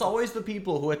because it's always the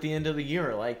people who at the end of the year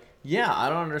are like, yeah, I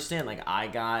don't understand. Like I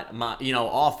got my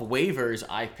off waivers,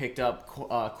 I picked up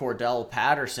Cordell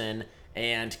Patterson.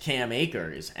 and Cam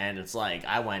Akers, and it's like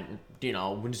I went,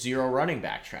 with zero running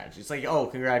back strategy. It's like, oh,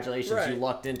 congratulations, Right. you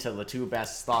lucked into the two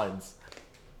best studs.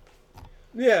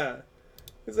 Yeah.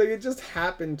 It's like it just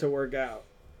happened to work out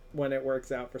when it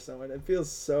works out for someone. It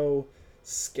feels so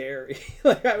scary.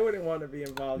 Like I wouldn't want to be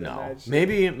involved in No, that shit.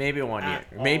 maybe 1 year. At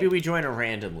all. Maybe we join a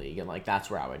random league, and like that's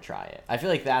where I would try it. I feel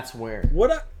like that's where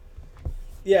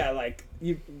Yeah, like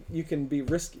you can be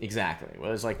risky. exactly.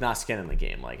 Well, it's like not skin in the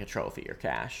game, like a trophy or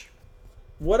cash.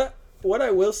 What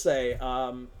I will say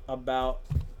about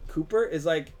Cooper is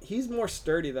like he's more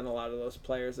sturdy than a lot of those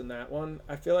players in that one.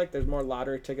 I feel like there's more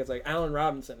lottery tickets like Allen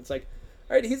Robinson. It's like,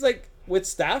 all right, he's like with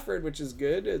Stafford, which is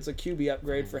good. It's a QB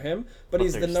upgrade for him, but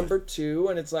he's the there's number 2,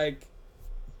 and it's like,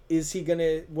 what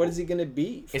is he gonna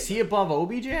be? Is he above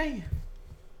OBJ?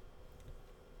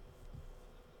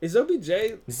 Is OBJ?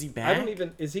 Is he I back? don't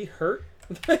even. Is he hurt?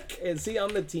 Like, is he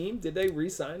on the team? Did they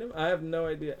re-sign him? I have no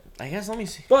idea. I guess let me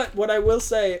see. But what I will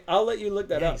say, I'll let you look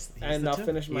that Yeah, up, he's and the I'll two.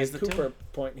 finish my He's the two. Cooper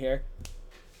point here.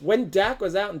 When Dak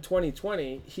was out in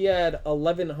 2020, he had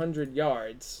 1,100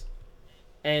 yards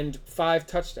and 5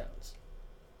 touchdowns.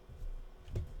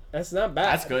 That's not bad.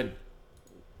 That's good.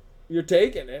 You're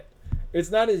taking it. It's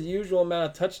not his usual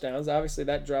amount of touchdowns. Obviously,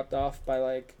 that dropped off by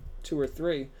like 2 or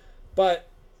 3, but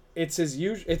it's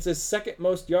his second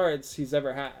most yards he's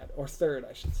ever had, or third,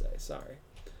 I should say. Sorry.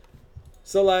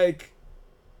 So like,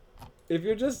 if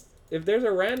there's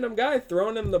a random guy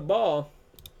throwing him the ball,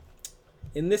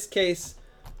 in this case,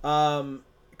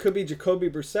 could be Jacoby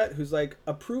Brissett, who's like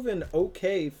a proven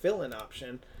okay fill-in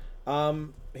option.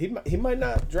 He might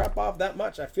not drop off that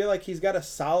much. I feel like he's got a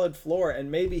solid floor, and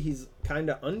maybe he's kind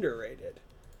of underrated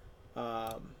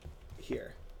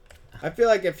here. I feel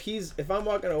like if I'm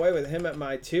walking away with him at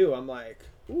my 2, I'm like,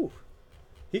 ooh,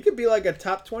 he could be like a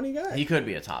top 20 guy. He could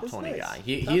be a top That's 20 nice. guy.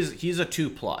 He's a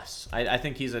 2+. I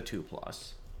think he's a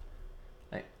 2+.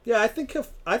 Yeah, I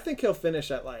think he'll finish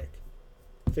at like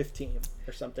 15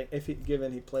 or something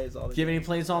given he plays all the Given he games.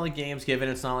 plays all the games, given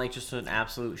it's not like just an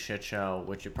absolute shit show,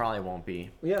 which it probably won't be.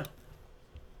 Yeah.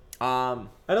 I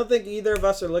don't think either of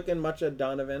us are looking much at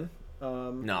Donovan. No,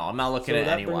 I'm not looking So at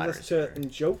that any brings wide us to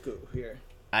receiver. Njoku here.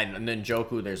 And then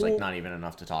Joku, there's like not even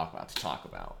enough to talk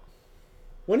about.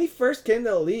 When he first came to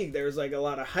the league, there was like a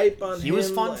lot of hype on him. He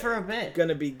was fun like, for a bit.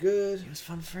 Gonna be good. He was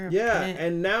fun for a Yeah, bit.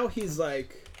 and now he's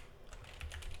like,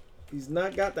 he's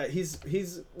not got that.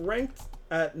 He's ranked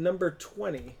at number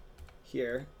 20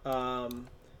 here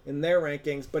in their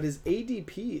rankings, but his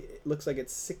ADP looks like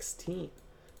it's 16.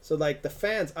 So like the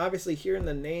fans, obviously hearing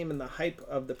the name and the hype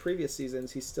of the previous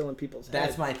seasons, he's still in people's heads.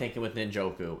 That's my thinking with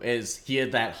Njoku, is he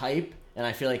had that hype, and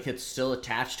I feel like it's still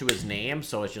attached to his name,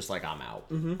 so it's just like, I'm out.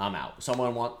 Mm-hmm. I'm out.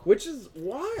 Someone want... Which is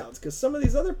wild, because some of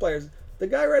these other players, the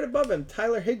guy right above him,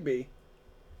 Tyler Higbee,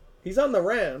 he's on the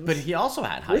Rams But he also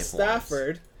had hype with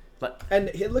Stafford, But and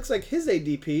it looks like his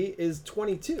ADP is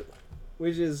 22,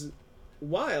 which is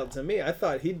wild to me. I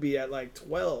thought he'd be at like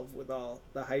 12 with all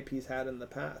the hype he's had in the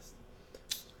past.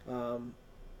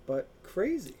 But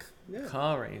crazy. Yeah.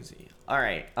 crazy. All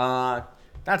right.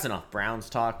 That's enough Browns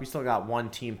talk. We still got one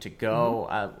team to go.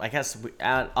 I guess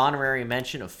honorary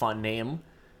mention of fun name.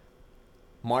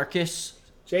 Marcus.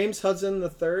 James Hudson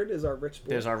III is our rich boy.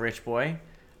 There's our rich boy.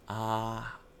 Oh,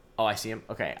 I see him.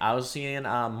 Okay, I was seeing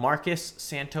Marcus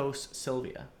Santos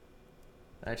Silva.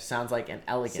 That just sounds like an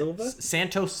elegant Silva?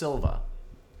 Santos Silva.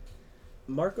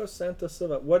 Marcos Santos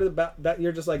Silva. What about that?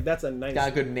 You're just like, that's a nice. It's got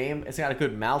a good name. It's got a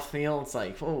good mouthfeel. It's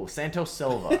like, oh, Santos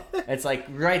Silva. It's like,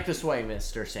 right this way,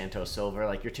 Mr. Santos Silva.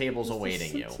 Like, your table's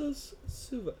awaiting you. Santos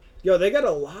Silva. Yo, they got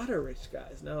a lot of rich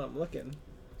guys. Now I'm looking.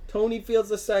 Tony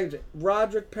Fields II,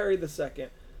 Roderick Perry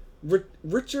II,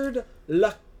 Richard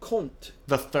LeCompte,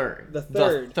 The third. The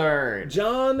third. The third.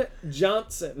 John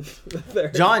Johnson III.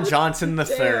 John Johnson the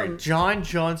Damn. third. John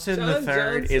Johnson the John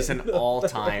third is an Johnson the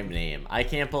all-time name. I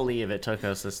can't believe it took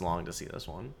us this long to see this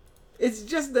one. It's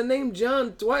just the name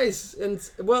John twice, and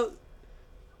well,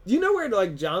 do you know where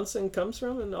like Johnson comes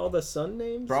from and all the son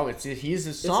names? Bro, he's his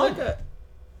it's son. like a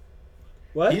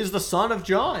what? He's the son of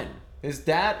John. His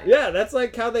dad. Yeah, that's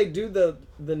like how they do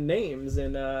the names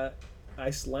in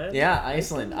Iceland. Yeah,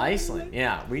 Iceland.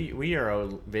 Yeah, we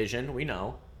Eurovision. We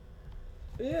know.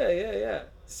 Yeah.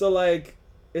 So like,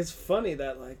 it's funny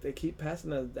that like they keep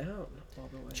passing us down all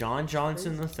the way. John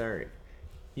Johnson the third.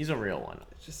 He's a real one.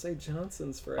 Just say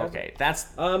Johnson's forever. Okay, that's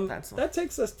that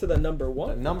takes us to the number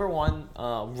one. number one.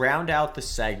 Round out the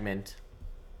segment.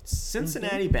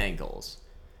 Cincinnati Bengals,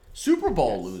 Super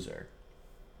Bowl loser.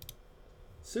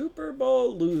 Super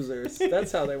Bowl losers.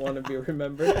 That's how they want to be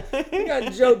remembered. We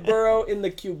got Joe Burrow in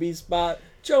the QB spot,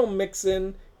 Joe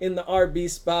Mixon in the RB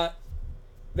spot,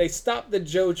 they stop the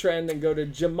Joe trend and go to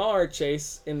Jamar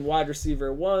Chase in wide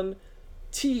receiver 1,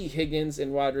 T. Higgins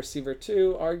in wide receiver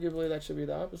 2. Arguably, that should be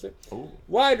the opposite. Ooh.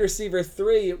 Wide receiver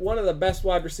 3, one of the best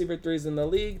wide receiver 3s in the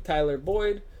league, Tyler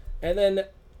Boyd. And then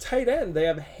tight end, they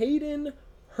have Hayden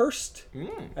Hurst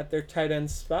at their tight end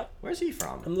spot. Where's he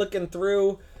from? I'm looking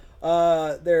through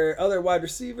their other wide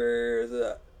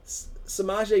receivers.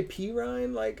 Samaje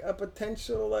Perine, like a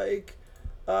potential, like,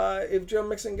 if Joe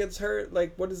Mixon gets hurt,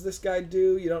 like, what does this guy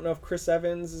do? You don't know if Chris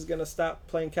Evans is going to stop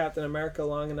playing Captain America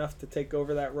long enough to take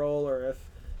over that role, or if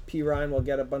Perine will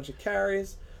get a bunch of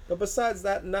carries. But besides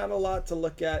that, not a lot to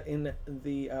look at in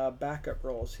the backup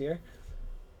roles here.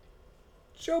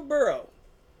 Joe Burrow,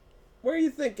 where are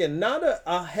you thinking? Not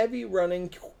a heavy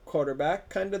running quarterback,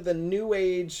 kind of the new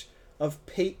age of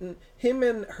Peyton. Him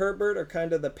and Herbert are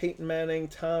kind of the Peyton Manning,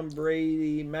 Tom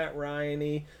Brady, Matt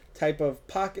Ryan-y type of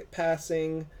pocket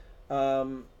passing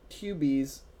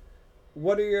QBs.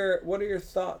 What are your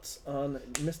thoughts on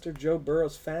Mr. Joe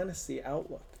Burrow's fantasy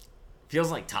outlook?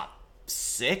 Feels like top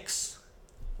 6.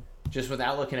 Just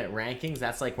without looking at rankings,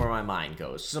 that's like where my mind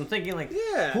goes. So I'm thinking like,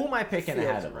 who am I picking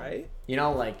ahead of him? Right. You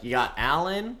know, like you got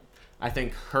Allen. I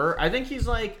think he's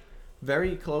like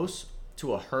very close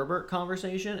to a Herbert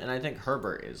conversation, and I think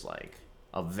Herbert is like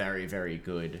a very, very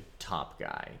good top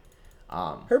guy.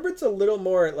 Herbert's a little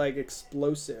more like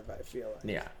explosive, I feel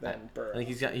like. Than Burrow. I think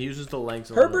he uses the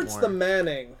legs a Herbert's little bit more. the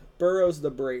Manning, Burrow's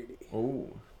the Brady.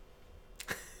 Ooh.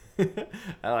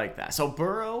 I like that. So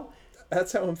Burrow.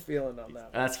 That's how I'm feeling on that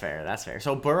one. That's fair.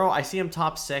 So Burrow, I see him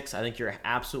top 6. I think you're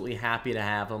absolutely happy to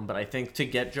have him, but I think to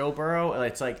get Joe Burrow,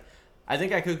 it's like I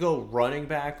think I could go running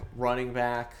back,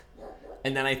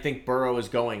 and then I think Burrow is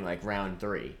going like round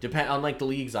 3. Depend on like the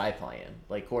leagues I play in.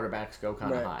 Like quarterbacks go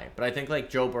kind of high, but I think like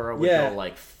Joe Burrow would go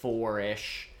like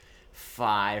 4-ish,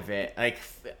 5. Like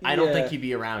I don't think he'd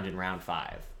be around in round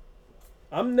 5.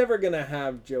 I'm never gonna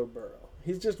have Joe Burrow.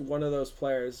 He's just one of those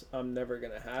players I'm never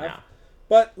gonna have. Yeah.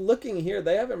 But looking here,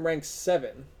 they have him ranked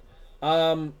 7.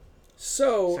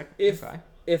 So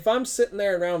if I'm sitting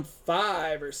there around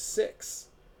 5 or 6,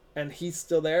 and he's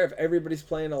still there, if everybody's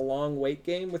playing a long wait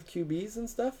game with QBs and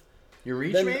stuff, your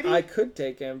reach then maybe I could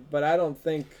take him. But I don't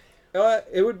think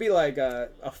it would be like a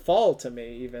fall to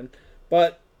me even.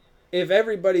 But if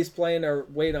everybody's playing a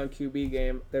wait on QB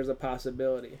game, there's a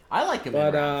possibility. I like him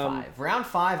in round 5. Round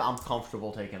 5, I'm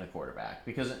comfortable taking a quarterback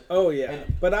because.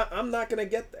 But I'm not gonna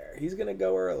get there. He's gonna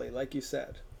go early, like you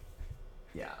said.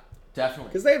 Yeah,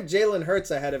 definitely. Because they have Jalen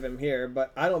Hurts ahead of him here,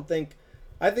 but I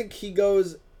think he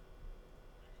goes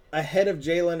ahead of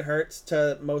Jalen Hurts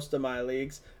to most of my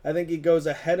leagues. I think he goes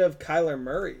ahead of Kyler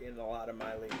Murray in a lot of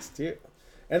my leagues too.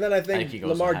 And then I think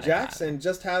Lamar Jackson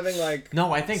just having like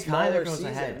no, I think Kyler goes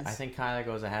seasons. ahead. I think Kyler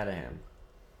goes ahead of him.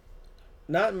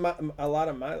 Not in a lot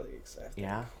of my leagues. I think,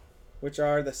 yeah. Which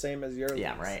are the same as your leagues.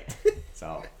 Yeah, right.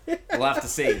 So we'll have to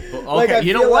see. But, okay, like,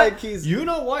 you know what? Like you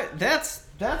know what? That's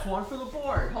one for the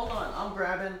board. Hold on, I'm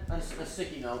grabbing a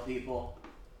sticky note, people.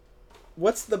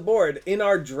 What's the board? In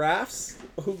our drafts,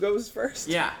 who goes first?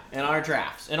 Yeah, in our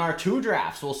drafts. In our 2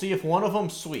 drafts, we'll see if one of them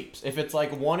sweeps. If it's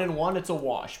like 1-1, it's a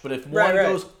wash. But if one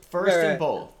goes first in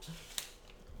both.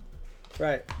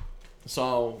 Right.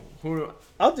 So,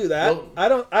 I'll do that.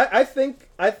 Well, I think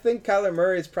Kyler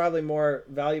Murray is probably more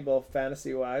valuable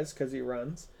fantasy-wise because he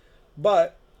runs.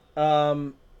 But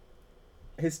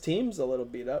his team's a little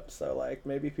beat up, so like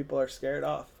maybe people are scared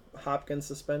off. Hopkins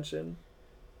suspension.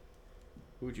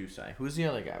 Who'd you say? Who's the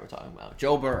other guy we're talking about?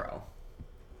 Joe Burrow.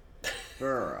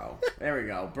 There we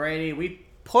go. Brady, we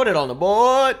put it on the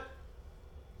board.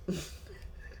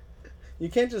 You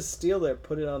can't just steal it,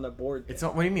 put it on the board. It's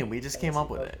not, what do you mean? We just came up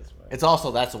with it. It's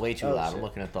also, that's way too loud. Shit. I'm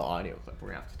looking at the audio clip. We're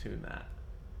going to have to tune that.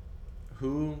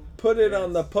 Who put it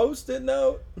on the Post-it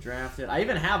note? Drafted. I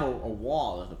even have a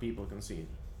wall that the people can see.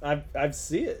 I've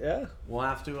see it, yeah. We'll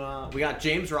have to. We got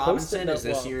James Robinson is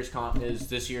this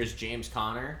year's James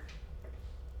Conner.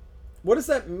 What does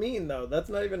that mean though? That's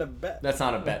not even a bet. That's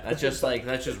not a bet. That's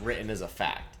just written as a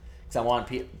fact. Because I want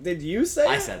people. Did you say?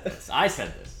 I said this.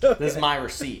 Okay. This is my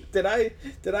receipt. Did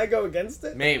I go against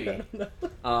it? Maybe.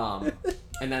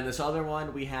 And then this other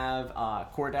one we have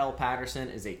Cordell Patterson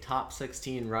is a top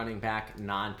 16 running back,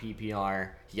 non-PPR.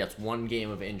 He gets 1 game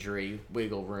of injury,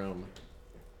 wiggle room.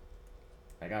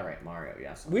 I got right, Mario.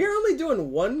 Yes. We're only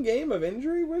doing 1 game of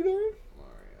injury wiggle room.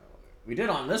 Mario. We did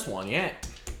on this one, yeah.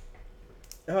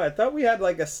 Oh, I thought we had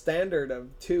like a standard of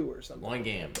 2 or something. 1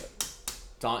 game.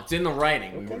 It's in the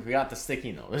writing. Okay. We got the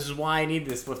sticky note. This is why I need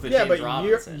this with the James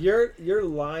Robinson. Your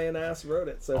lion ass wrote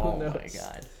it, so who knows? Oh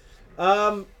my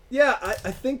god. Yeah,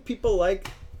 I think people like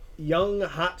young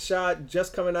hotshot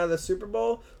just coming out of the Super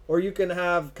Bowl, or you can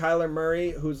have Kyler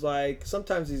Murray, who's like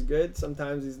sometimes he's good,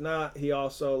 sometimes he's not. He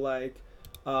also like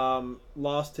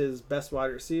lost his best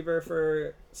wide receiver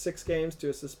for 6 games to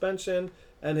a suspension,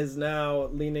 and is now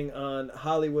leaning on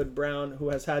Hollywood Brown, who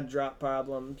has had drop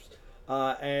problems,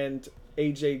 and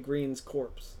AJ Green's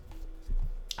corpse.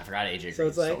 I forgot AJ Green's So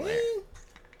it's like, still there.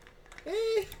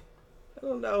 I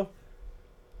don't know.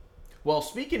 Well,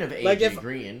 speaking of AJ Like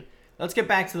Green, let's get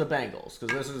back to the Bengals,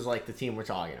 because this is like the team we're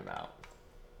talking about.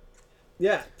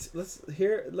 Yeah, let's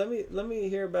hear. Let me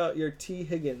hear about your T.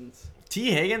 Higgins. T.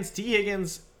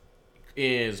 Higgins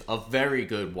is a very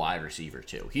good wide receiver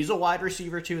too. He's a wide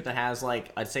receiver too that has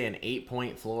like, I'd say an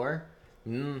 8-point floor.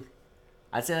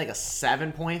 I'd say like a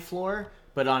 7-point floor,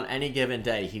 but on any given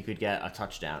day he could get a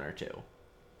touchdown or two.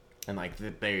 And like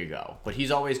there you go. But he's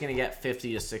always going to get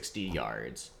 50 to 60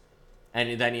 yards.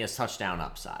 And then he has touchdown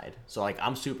upside. So like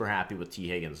I'm super happy with T.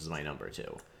 Higgins as my number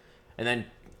 2. And then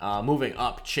moving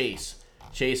up, Chase.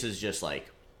 Chase is just like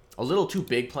a little too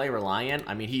big play reliant.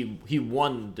 I mean, he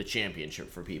won the championship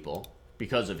for people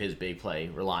because of his big play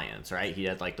reliance, right? He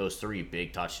had like those 3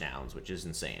 big touchdowns, which is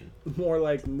insane. More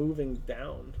like moving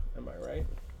down. Am I right?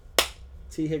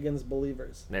 T. Higgins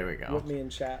believers. There we go. With me in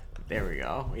chat. There we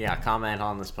go. Yeah, comment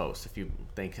on this post if you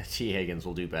think T. Higgins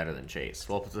will do better than Chase.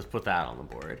 We'll just put that on the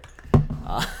board.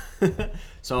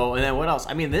 So, and then what else?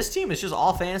 I mean, this team is just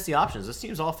all fantasy options. This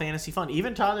team's all fantasy fun.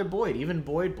 Even Tyler Boyd, even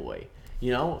Boyd Boy.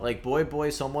 You know, like Boyd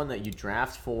is someone that you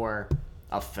draft for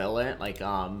a fill-in, like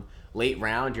late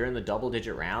round, you're in the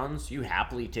double-digit rounds, you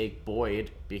happily take Boyd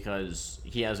because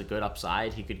he has a good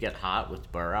upside. He could get hot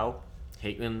with Burrow.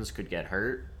 Higgins could get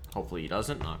hurt. Hopefully he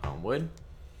doesn't, knock on wood.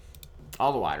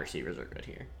 All the wide receivers are good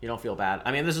here. You don't feel bad.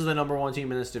 I mean, this is the number 1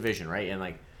 team in this division, right? And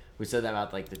like we said that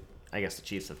about like I guess the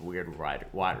Chiefs have weird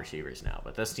wide receivers now,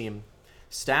 but this team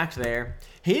stacked there.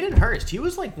 Hayden Hurst, he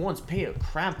was like once paid a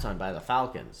crap ton by the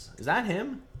Falcons. Is that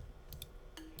him?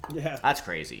 Yeah. That's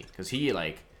crazy because he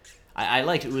like I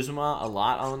liked Uzuma a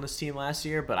lot on this team last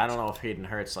year, but I don't know if Hayden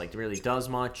Hurst like really does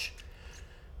much.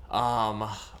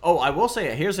 I will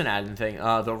say here's an added thing.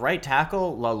 The right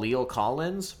tackle Laleel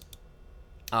Collins.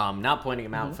 Not pointing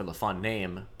him out for the fun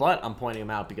name, but I'm pointing him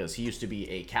out because he used to be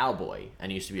a Cowboy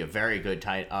and he used to be a very good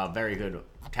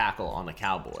tackle on the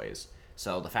Cowboys.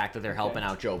 So the fact that they're helping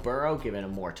out Joe Burrow, giving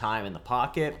him more time in the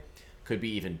pocket, could be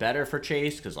even better for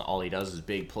Chase because all he does is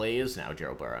big plays. Now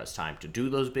Joe Burrow has time to do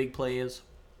those big plays.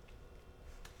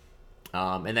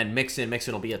 And then Mixon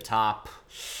will be a top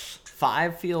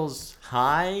 5, feels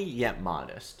high yet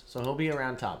modest. So he'll be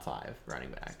around top 5 running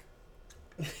back.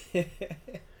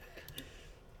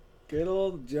 Good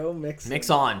old Joe Mixon. Mix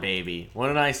on, baby. What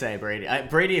did I say, Brady?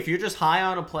 Brady, if you're just high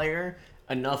on a player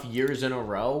enough years in a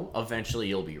row, eventually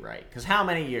you'll be right. Because how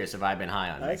many years have I been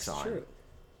high on Mix on? That's true.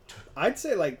 I'd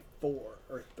say like 4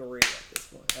 or 3 at this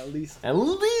point, at least. At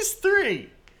least 3.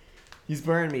 He's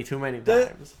burned me too many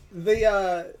times.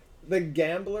 The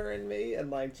gambler in me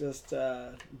and like just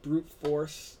brute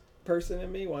force person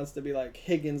in me wants to be like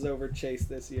Higgins over Chase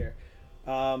this year.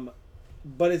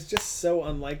 But it's just so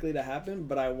unlikely to happen,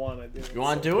 but I want to do it. You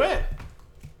want to do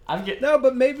it? No,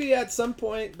 but maybe at some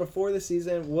point before the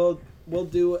season, we'll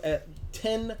do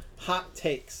 10 hot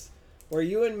takes where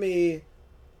you and me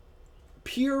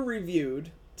peer-reviewed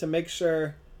to make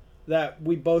sure that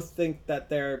we both think that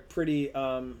they're pretty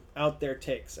out there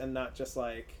takes and not just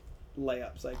like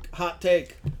layups. Like, hot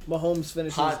take, Mahomes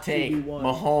finishes hot take, 2v1.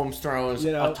 Mahomes throws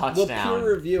a touchdown. We'll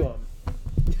peer-review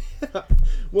them.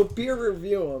 We'll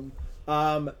peer-review them.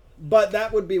 But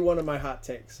that would be one of my hot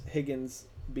takes. Higgins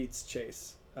beats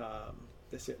Chase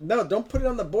this year. No, don't put it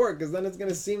on the board because then it's going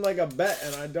to seem like a bet,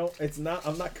 and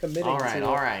I'm not committing all right, to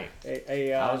all right.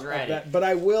 I was ready. bet. But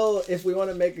I will, if we want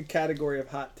to make a category of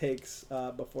hot takes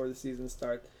before the season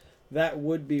starts, that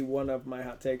would be one of my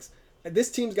hot takes.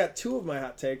 This team's got 2 of my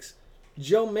hot takes.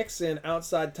 Joe Mixon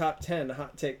outside top 10,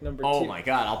 hot take number 2. Oh my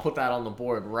God, I'll put that on the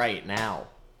board right now.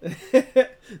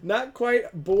 Not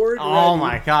quite board ready. Oh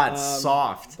my God,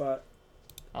 soft. But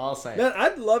I'll say man,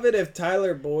 I'd love it if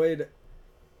Tyler Boyd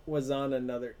was on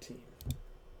another team.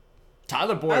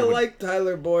 Tyler Boyd. I like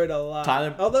Tyler Boyd a lot.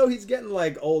 Tyler, although he's getting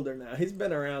like older now. He's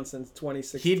been around since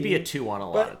 2016. He'd be a 2 on a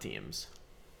lot of teams.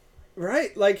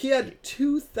 Right, like he had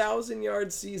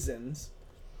 2,000-yard seasons,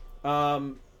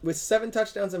 with 7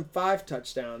 touchdowns and 5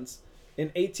 touchdowns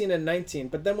in 18 and 19.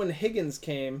 But then when Higgins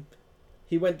came,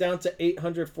 he went down to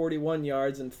 841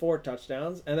 yards and 4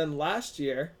 touchdowns. And then last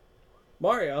year,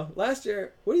 what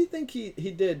do you think he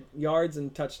did yards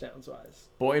and touchdowns wise?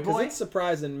 Boy. Because it's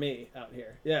surprising me out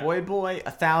here. Yeah. Boy,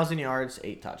 1,000 yards,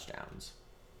 8 touchdowns.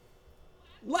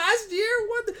 Last year?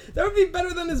 What? That would be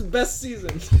better than his best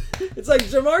season. It's like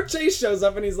Jamar Chase shows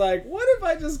up and he's like, what if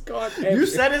I just caught everything? You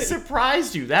said it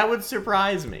surprised you. That would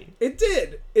surprise me. It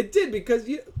did. It did because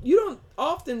you don't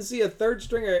often see a third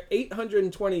stringer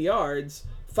 820 yards,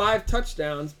 5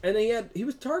 touchdowns, and he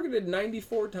was targeted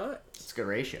 94 times. It's a good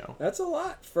ratio. That's a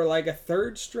lot for like a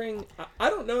third string. I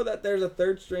don't know that there's a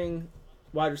third string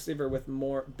wide receiver with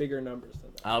bigger numbers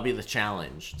than that. That'll be the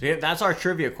challenge. That's our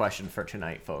trivia question for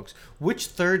tonight, folks. Which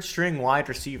third string wide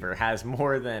receiver has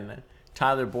more than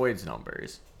Tyler Boyd's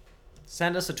numbers?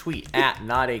 Send us a tweet at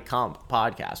Not a Comp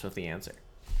Podcast with the answer.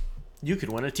 You could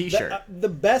win a T-shirt. The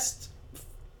best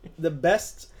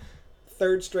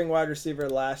third string wide receiver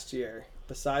last year,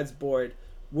 besides Boyd,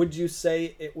 would you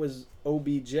say it was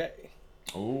OBJ?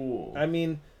 Ooh. I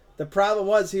mean, the problem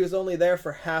was he was only there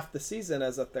for half the season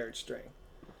as a third string.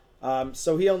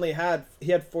 So he had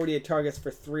 48 targets for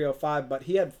 305, but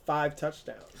he had 5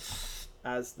 touchdowns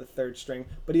as the third string.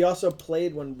 But he also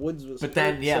played when Woods was. But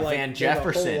then, hurt, so Van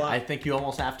Jefferson. I think you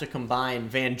almost have to combine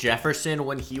Van Jefferson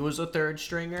when he was a third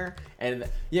stringer, and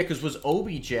because was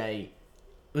OBJ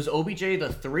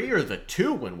the 3 or the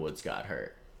 2 when Woods got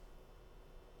hurt?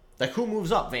 Like, who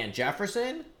moves up? Van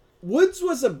Jefferson? Woods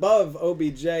was above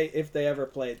OBJ if they ever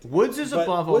played. Woods is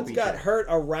above Woods OBJ. got hurt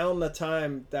around the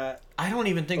time that I don't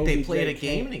even think they played a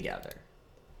game together.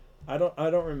 I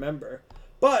don't remember.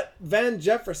 But Van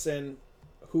Jefferson,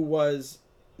 who was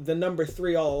the number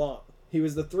 3 all along, he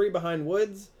was the 3 behind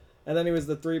Woods, and then he was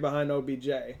the 3 behind OBJ.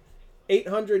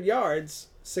 800 yards,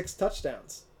 6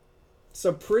 touchdowns.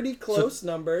 So pretty close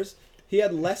numbers. He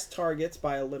had less targets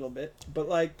by a little bit, but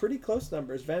like pretty close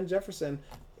numbers. Van Jefferson,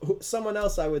 someone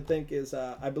else I would think is,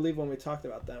 I believe when we talked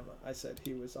about them, I said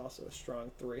he was also a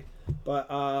strong 3. But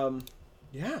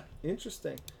yeah,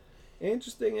 interesting.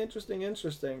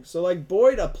 So like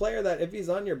Boyd, a player that if he's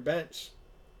on your bench,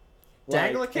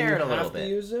 dangle a carrot a little bit.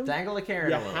 Use him, dangle a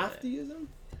carrot a little bit. You have to use him?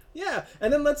 Yeah.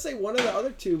 And then let's say one of the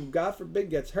other 2, God forbid,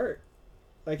 gets hurt.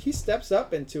 Like he steps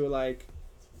up into like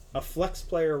a flex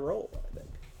player role, I think.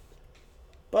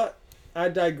 But I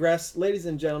digress. Ladies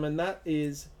and gentlemen, that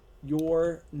is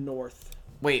your North.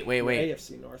 Wait.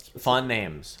 AFC North. Fun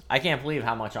names. I can't believe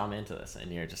how much I'm into this,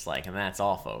 and you're just like, and that's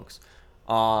all, folks.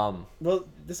 Well,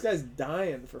 this guy's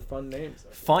dying for fun names.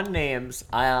 Fun names.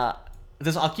 I'll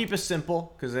keep it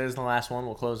simple because it is the last one.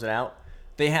 We'll close it out.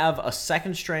 They have a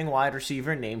second string wide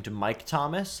receiver named Mike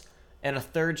Thomas and a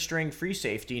third string free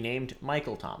safety named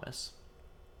Michael Thomas.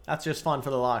 That's just fun for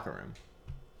the locker room.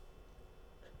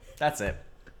 That's it.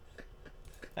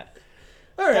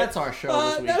 All right. That's our show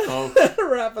this week, folks.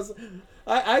 Wrap us.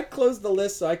 I closed the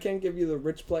list, so I can't give you the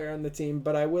rich player on the team,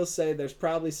 but I will say there's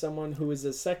probably someone who is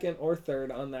a second or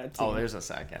third on that team. Oh, there's a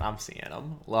second. I'm seeing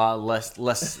him.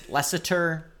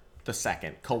 Lessiter the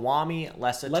second. Kawami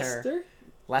Lessiter.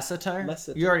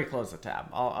 Lessiter? You already closed the tab.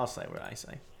 I'll say what I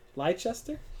say.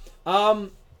 Leicester?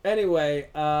 Anyway,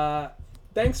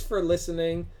 thanks for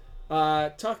listening.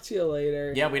 Talk to you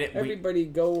later. Yeah, everybody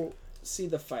go see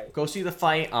the fight. Go see the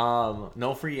fight.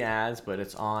 No free ads, but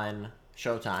it's on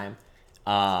Showtime.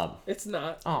 It's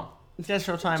not. Oh, it's just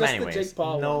Showtime just anyways. The Jake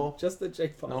Paul one. Just the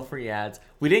Jake Paul. No free ads.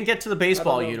 We didn't get to the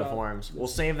baseball uniforms. We'll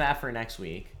save that for next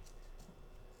week.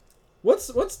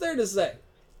 What's there to say?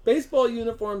 Baseball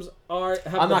uniforms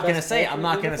I'm not gonna say it. I'm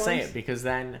not gonna say it because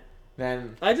then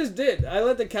I just did. I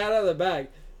let the cat out of the bag.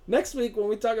 Next week when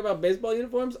we talk about baseball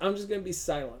uniforms, I'm just gonna be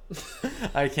silent.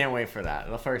 I can't wait for that.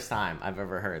 The first time I've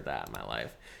ever heard that in my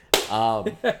life.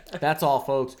 That's all,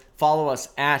 folks. Follow us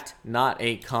at Not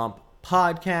a Comp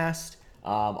Podcast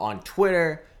on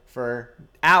Twitter for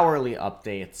hourly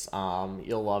updates.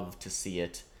 You'll love to see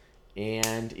it.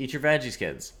 And eat your veggies,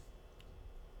 kids.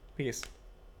 Peace.